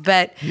kids.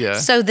 But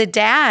so the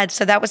dads,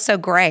 so that was so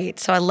great.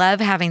 So I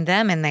love having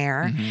them in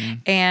there,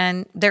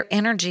 and their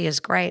energy is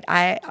great.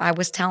 I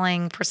was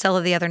telling Priscilla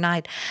the other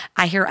night,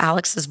 I hear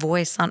Alex's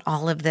voice on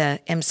all of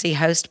the MC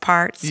host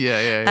parts.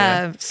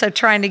 So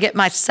trying to get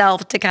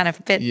myself to kind of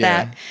fit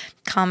that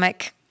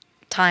comic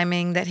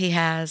timing that he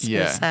has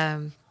is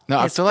no,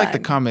 I feel like the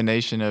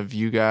combination of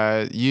you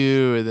guys,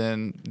 you and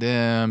then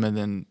them and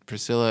then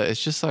Priscilla,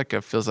 it's just like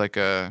feels like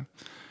a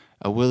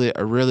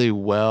really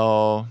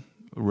well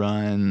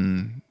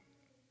run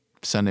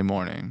Sunday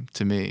morning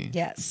to me.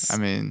 Yes. I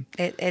mean,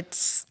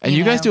 it's and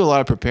you guys do a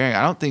lot of preparing.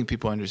 I don't think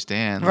people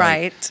understand.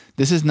 Right. Like,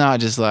 this is not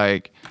just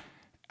like,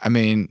 I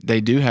mean, they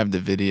do have the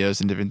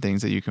videos and different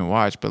things that you can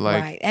watch, but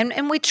like, right.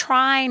 And we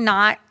try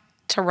not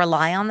to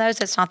rely on those.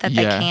 It's not that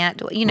they can't,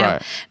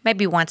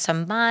 maybe once a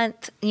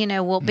month,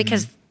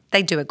 because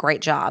they do a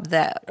great job.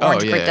 The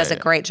Orange Group does a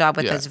great job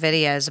with those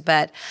videos.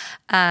 But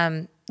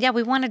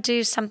we want to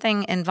do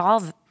something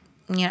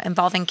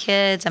involving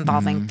kids,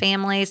 involving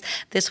families.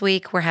 This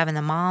week we're having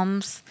the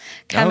moms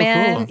come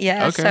in. Cool.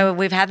 Yeah. Okay. So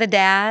we've had the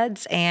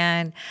dads,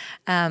 and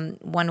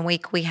 1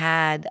 week we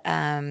had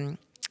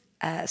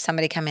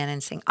somebody come in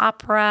and sing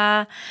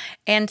opera.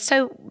 And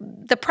so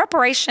the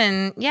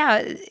preparation,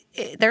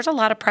 there's a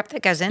lot of prep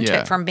that goes into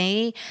it, from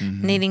me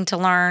needing to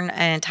learn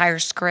an entire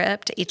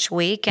script each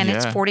week, and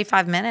it's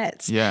 45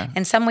 minutes. Yeah.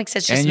 And some weeks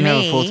it's just me. And you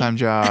have a full-time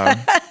job.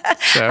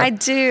 So. I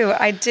do.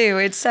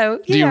 It's so.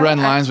 Do you run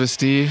lines with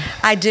Steve?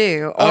 I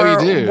do. You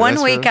do.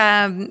 One week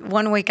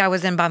I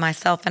was in by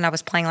myself and I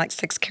was playing like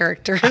 6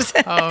 characters.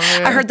 Oh,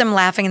 man. I heard them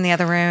laughing in the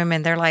other room,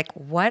 and they're like,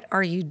 "What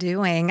are you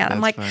doing?" And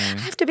I'm like, funny.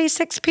 "I have to be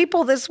 6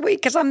 people this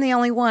week because I'm the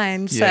only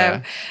one."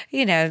 So,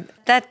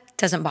 that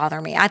doesn't bother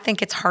me. I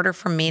think it's harder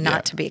for me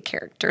not to be a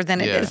character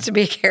than it is to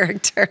be a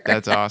character.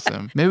 That's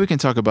awesome. Maybe we can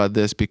talk about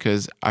this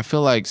because I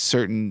feel like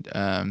certain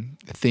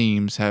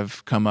themes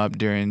have come up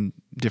during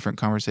different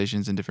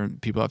conversations and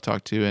different people I've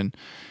talked to. And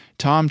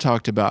Tom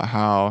talked about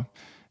how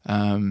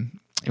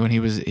when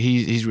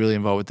he's really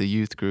involved with the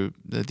youth group,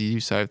 the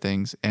youth side of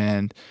things,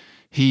 and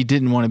he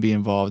didn't want to be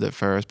involved at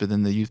first, but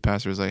then the youth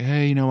pastor was like,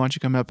 "Hey, why don't you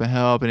come up and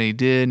help?" And he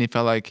did, and he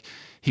felt like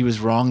he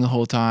was wrong the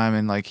whole time,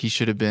 and like he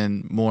should have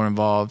been more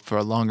involved for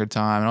a longer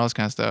time and all this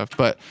kind of stuff.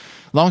 But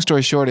long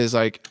story short is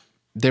like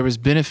there was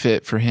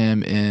benefit for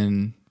him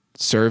in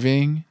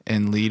serving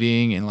and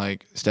leading and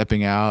like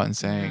stepping out and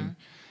saying,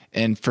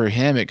 and for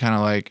him it kind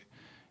of like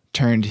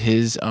turned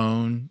his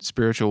own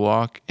spiritual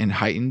walk and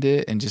heightened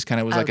it and just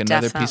kind of was like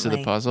another piece of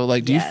the puzzle.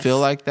 Like, do you feel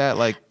like that?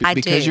 Like,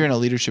 because you're in a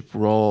leadership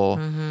role,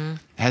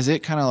 has it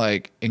kind of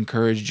like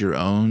encouraged your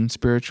own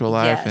spiritual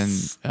life?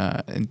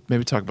 And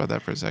maybe talk about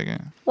that for a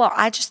second. Well,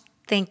 I just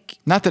think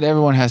not that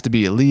everyone has to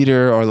be a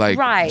leader or like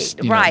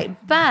right.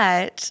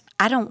 But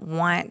I don't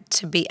want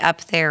to be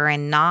up there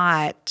and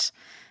not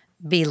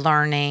be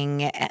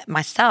learning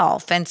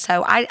myself. And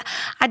so I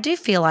do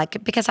feel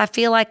like, because I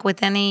feel like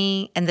with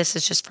any, and this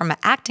is just from an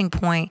acting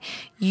point,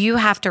 you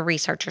have to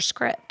research your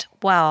script.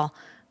 Well,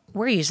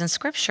 we're using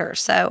scripture.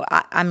 So,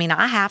 I mean,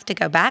 I have to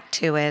go back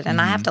to it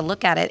and I have to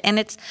look at it, and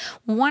it's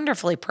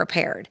wonderfully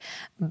prepared.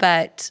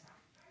 But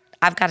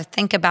I've got to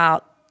think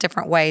about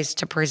different ways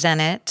to present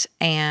it.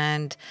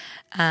 And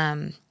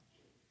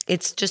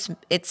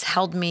it's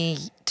held me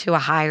to a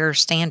higher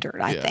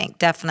standard, I think,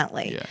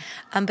 definitely.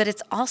 Yeah. But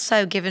it's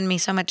also given me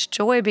so much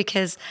joy,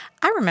 because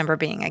I remember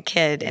being a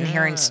kid and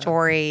hearing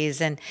stories,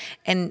 and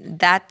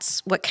that's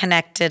what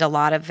connected a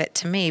lot of it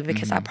to me,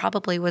 because I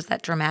probably was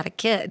that dramatic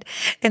kid.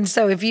 And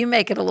so if you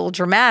make it a little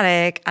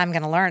dramatic, I'm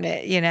going to learn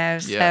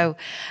it, So,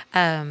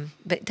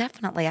 but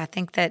definitely I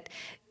think that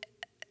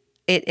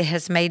it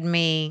has made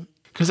me.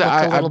 Because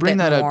I bring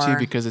that up too,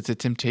 because it's a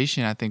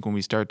temptation. I think when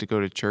we start to go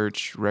to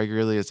church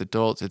regularly as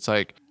adults, it's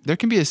like there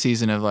can be a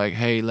season of like,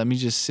 hey, let me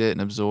just sit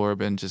and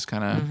absorb and just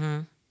kind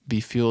of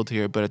be fueled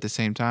here. But at the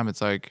same time, it's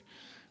like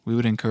we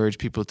would encourage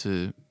people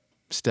to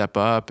step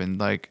up and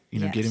like,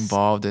 get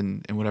involved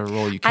in whatever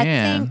role you can.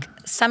 I think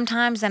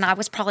sometimes, and I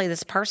was probably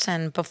this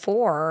person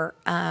before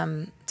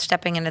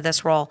stepping into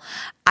this role,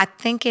 I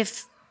think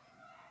if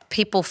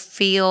people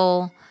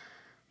feel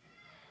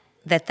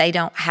that they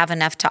don't have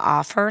enough to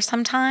offer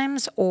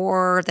sometimes,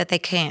 or that they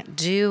can't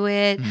do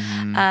it.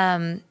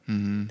 I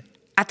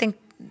think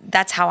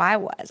that's how I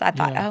was. I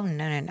thought, oh,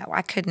 no,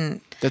 I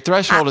couldn't. The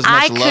threshold is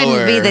much lower. I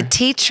couldn't be the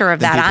teacher of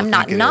that. I'm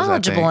not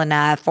knowledgeable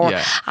enough, or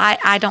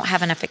I don't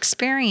have enough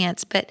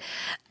experience. But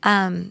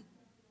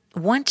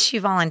once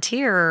you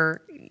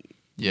volunteer,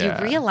 you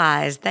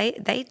realize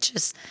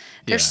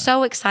they're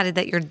so excited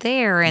that you're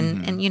there,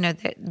 and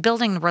that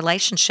building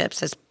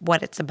relationships is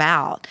what it's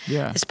about,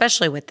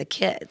 especially with the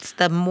kids.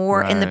 The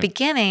more in the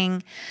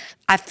beginning,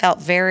 I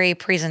felt very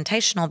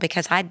presentational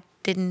because I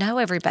didn't know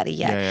everybody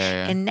yet.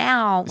 And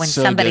now when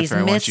somebody's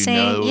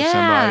missing,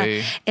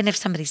 and if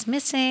somebody's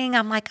missing,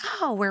 I'm like,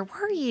 oh, where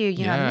were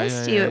you? I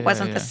missed you. It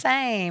wasn't the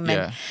same.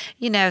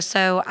 And,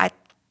 so I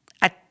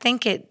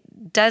think it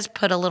does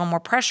put a little more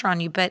pressure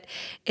on you, but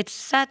it's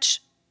such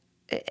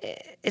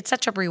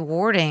a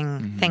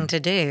rewarding thing to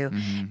do.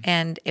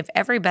 And if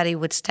everybody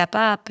would step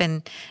up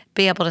and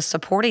be able to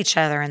support each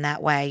other in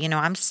that way,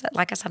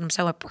 like I said, I'm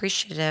so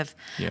appreciative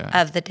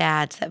of the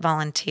dads that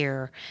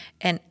volunteer.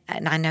 And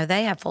I know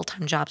they have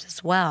full-time jobs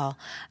as well.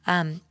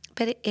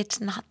 But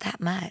it's not that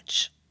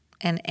much.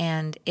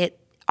 And it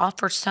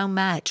offers so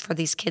much for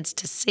these kids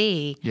to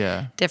see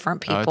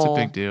different people. It's a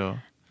big deal.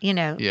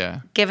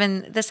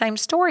 Given the same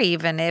story,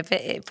 even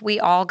if we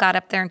all got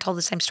up there and told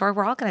the same story,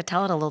 we're all going to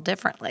tell it a little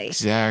differently.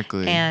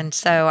 Exactly. And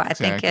so I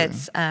think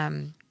it's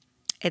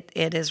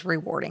it is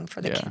rewarding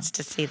for the kids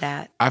to see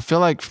that. I feel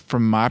like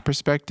from my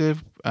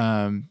perspective,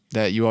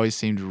 that you always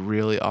seemed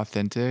really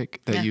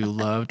authentic, that you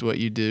loved what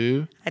you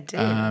do. I do.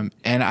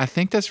 And I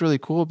think that's really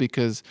cool,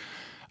 because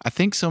I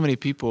think so many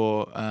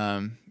people,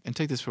 and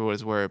take this for what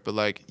it's worth, but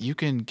like you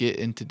can get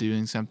into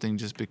doing something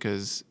just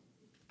because,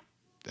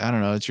 I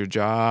don't know, it's your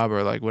job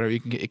or like whatever.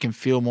 It can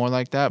feel more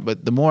like that.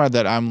 But the more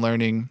that I'm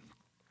learning,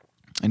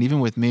 and even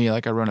with me,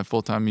 like I run a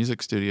full-time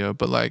music studio,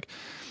 but like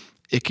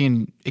it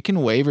can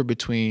waver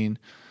between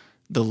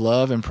the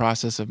love and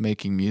process of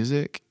making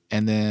music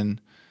and then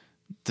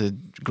the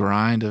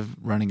grind of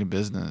running a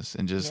business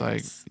and just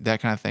like that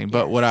kind of thing.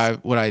 But what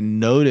I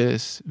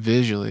notice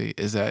visually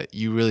is that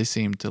you really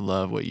seem to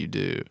love what you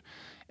do.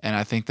 And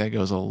I think that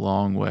goes a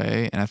long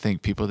way. And I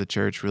think people at the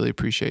church really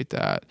appreciate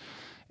that.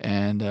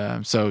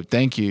 And so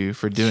thank you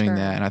for doing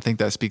that. And I think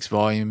that speaks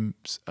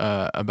volumes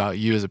about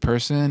you as a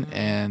person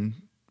and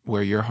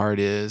where your heart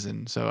is.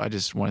 And so I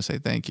just want to say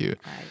thank you.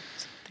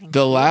 Thank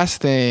the you.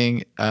 Last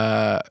thing,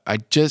 I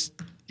just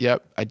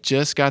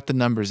got the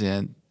numbers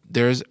in.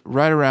 There's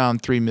right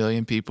around 3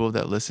 million people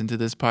that listen to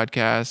this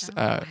podcast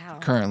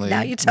currently.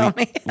 Now you tell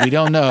me. We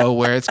don't know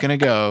where it's going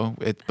to go,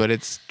 but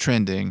it's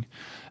trending.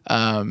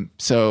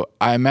 So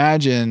I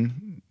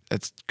imagine,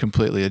 it's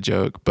completely a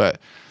joke, but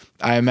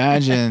I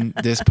imagine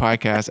this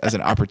podcast as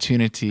an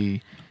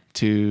opportunity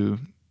to,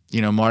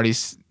 Marty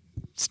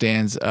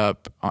stands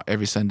up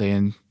every Sunday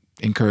and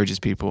encourages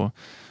people.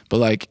 But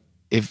like,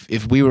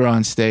 if we were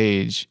on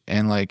stage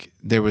and like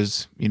there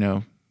was,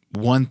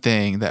 one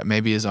thing that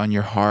maybe is on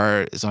your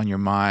heart, is on your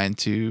mind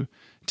to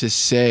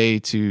say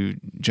to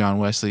John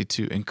Wesley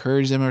to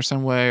encourage them or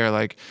some way, or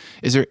like,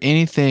 is there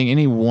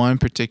any one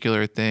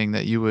particular thing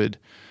that you would,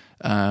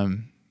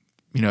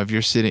 if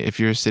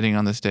you're sitting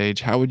on the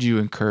stage, how would you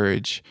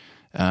encourage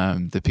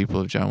the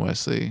people of John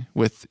Wesley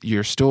with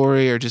your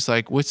story, or just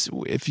like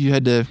if you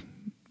had to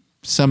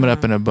sum it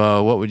up in a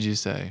bow, what would you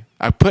say?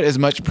 I put as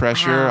much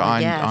pressure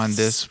on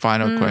this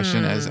final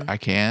question as I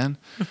can.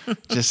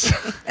 Just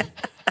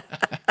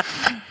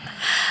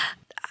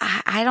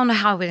I don't know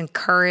how I would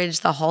encourage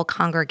the whole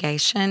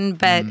congregation,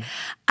 but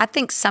I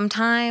think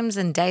sometimes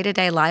in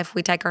day-to-day life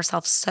we take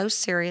ourselves so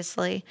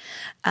seriously.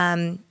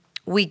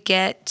 we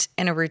get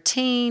in a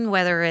routine,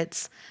 whether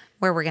it's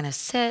where we're going to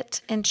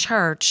sit in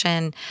church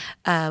and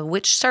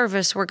which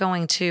service we're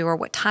going to or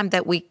what time,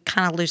 that we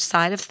kind of lose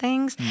sight of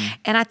things.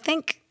 And I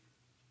think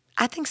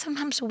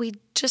sometimes we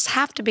just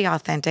have to be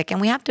authentic and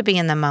we have to be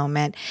in the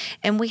moment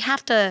and we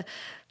have to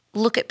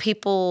look at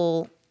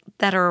people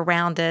that are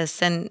around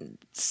us and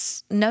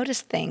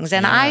notice things.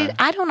 And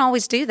I don't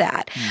always do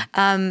that.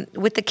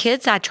 With the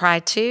kids, I try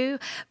to,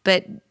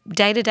 but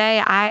day to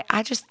day,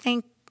 I just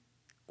think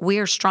we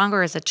are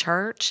stronger as a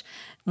church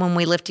when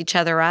we lift each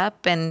other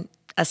up, and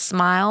a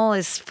smile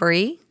is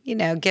free.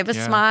 Give a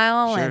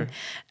smile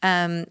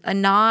and a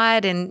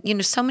nod.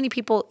 And, so many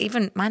people,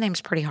 even my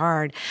name's pretty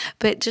hard,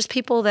 but just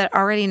people that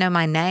already know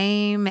my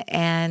name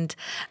and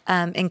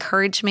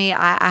encourage me.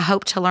 I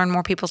hope to learn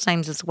more people's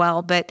names as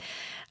well. But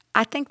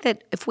I think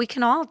that if we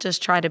can all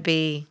just try to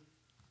be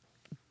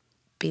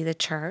the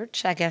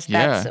church, I guess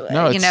that's,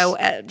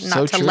 not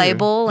so to true.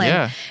 Label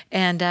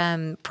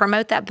and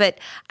promote that. But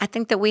I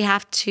think that we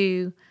have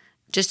to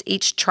just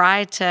each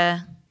try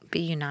to be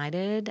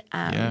united,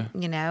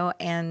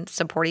 and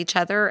support each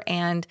other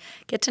and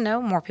get to know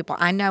more people.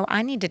 I know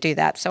I need to do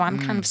that. So I'm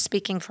kind of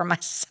speaking for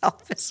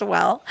myself as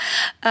well.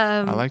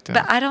 I like that.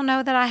 But I don't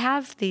know that I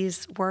have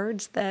these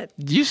words that...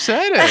 You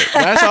said it.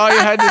 That's all you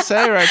had to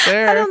say right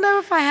there. I don't know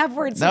if I have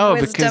words of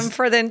wisdom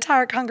for the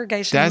entire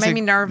congregation. It made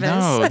me nervous.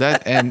 No,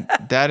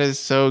 that is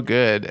so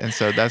good. And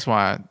so that's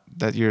why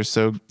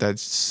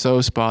that's so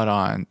spot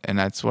on. And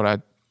that's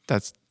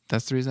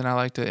the reason I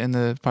like to end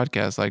the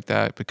podcast like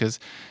that, because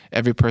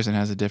every person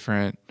has a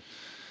different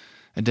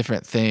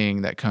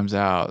thing that comes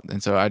out.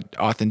 And so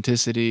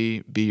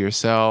authenticity, be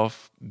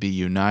yourself, be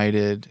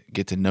united,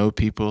 get to know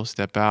people,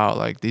 step out.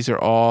 Like, these are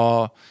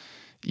all,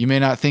 you may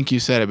not think you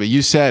said it, but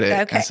you said it.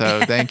 Okay. And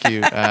so thank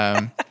you.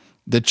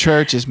 The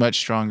church is much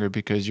stronger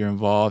because you're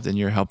involved and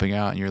you're helping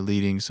out and you're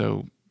leading.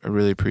 So I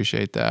really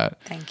appreciate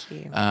that. Thank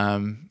you.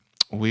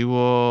 We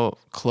will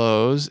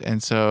close.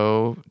 And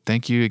so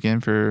thank you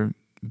again for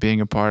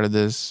being a part of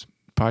this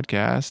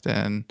podcast.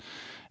 And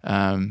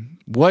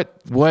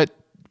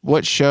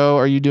what show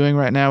are you doing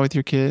right now with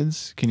your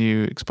kids? Can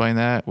you explain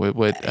that?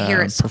 What here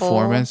at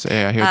performance? School,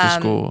 here at the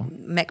school.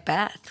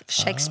 Macbeth,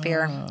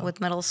 Shakespeare with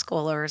middle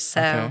schoolers.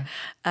 So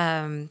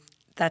I'm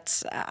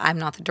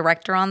not the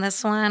director on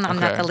this one. I'm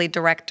not the lead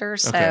director.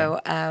 So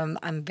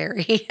I'm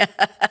very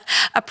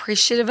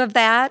appreciative of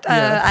that.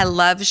 I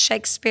love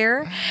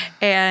Shakespeare,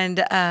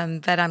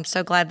 but I'm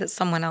so glad that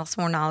someone else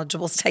more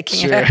knowledgeable is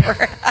taking it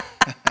over.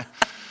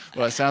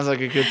 Well, it sounds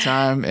like a good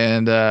time,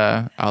 and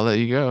I'll let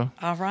you go.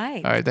 All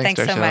right. All right.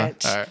 Thanks so Darshella.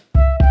 much. All right.